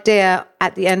get an idea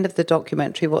at the end of the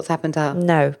documentary what's happened to her?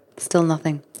 No. Still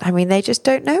nothing. I mean, they just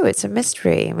don't know. It's a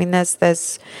mystery. I mean,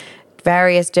 there's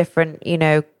various different,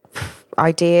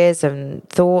 ideas and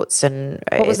thoughts. And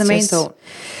what was the main thought?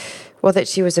 Well, that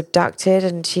she was abducted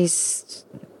and she's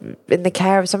in the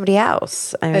care of somebody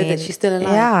else. I mean, that she's still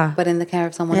alive, yeah, but in the care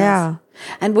of someone else.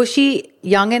 And was she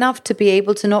young enough to be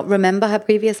able to not remember her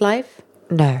previous life?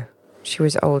 No, she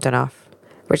was old enough,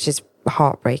 which is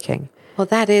heartbreaking. Well,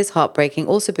 that is heartbreaking.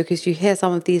 Also, because you hear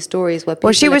some of these stories where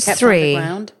people she was are kept 3.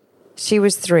 underground. She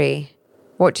was 3.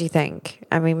 What do you think?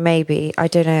 I mean, maybe. I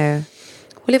don't know.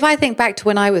 Well, if I think back to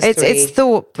when I was 3... It's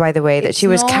thought, by the way, that she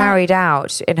was not... carried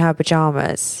out in her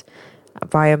pajamas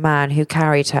by a man who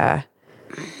carried her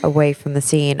away from the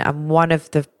scene. And one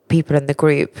of the people in the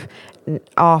group,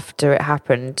 after it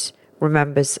happened,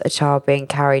 remembers a child being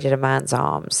carried in a man's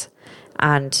arms.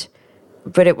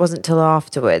 But it wasn't till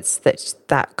afterwards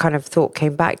that kind of thought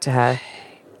came back to her.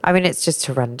 I mean, it's just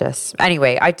horrendous.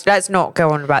 Anyway, let's not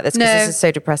go on about this because this is so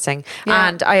depressing. Yeah.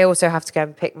 And I also have to go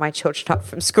and pick my children up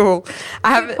from school.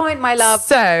 Good point, my love.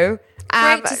 So,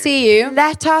 great to see you.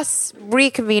 Let us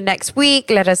reconvene next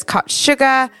week. Let us cut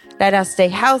sugar. Let us stay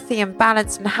healthy and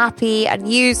balanced and happy and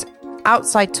use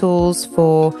outside tools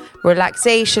for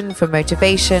relaxation, for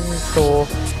motivation, for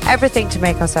everything to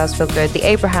make ourselves feel good. The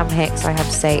Abraham Hicks, I have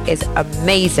to say, is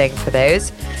amazing for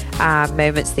those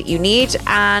moments that you need.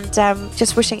 And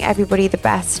just wishing everybody the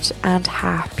best and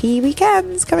happy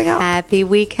weekends coming up. Happy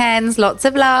weekends. Lots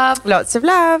of love. Lots of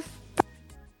love.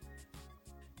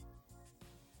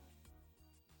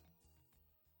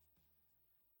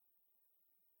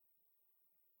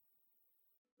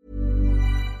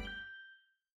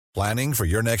 Planning for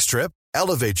your next trip?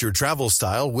 Elevate your travel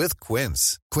style with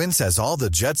Quince. Quince has all the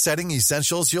jet-setting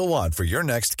essentials you'll want for your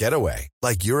next getaway,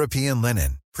 like European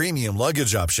linen, premium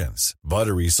luggage options,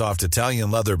 buttery soft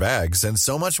Italian leather bags, and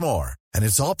so much more. And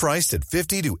it's all priced at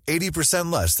 50 to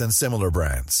 80% less than similar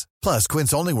brands. Plus,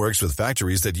 Quince only works with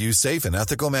factories that use safe and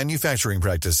ethical manufacturing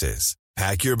practices.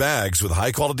 Pack your bags with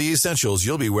high-quality essentials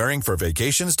you'll be wearing for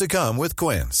vacations to come with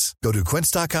Quince. Go to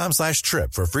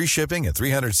quince.com/trip for free shipping and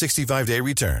 365-day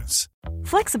returns.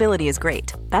 Flexibility is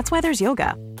great. That's why there's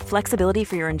yoga. Flexibility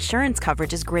for your insurance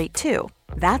coverage is great too.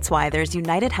 That's why there's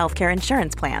United Healthcare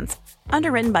Insurance Plans.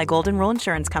 Underwritten by Golden Rule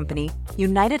Insurance Company,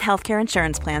 United Healthcare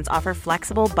Insurance Plans offer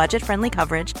flexible, budget-friendly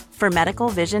coverage for medical,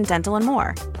 vision, dental, and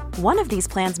more. One of these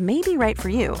plans may be right for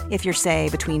you if you're, say,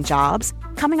 between jobs,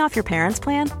 coming off your parents'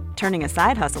 plan, turning a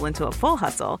side hustle into a full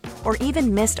hustle, or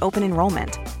even missed open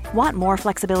enrollment. Want more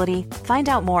flexibility? Find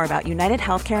out more about United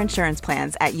Healthcare Insurance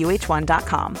Plans at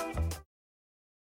uh1.com.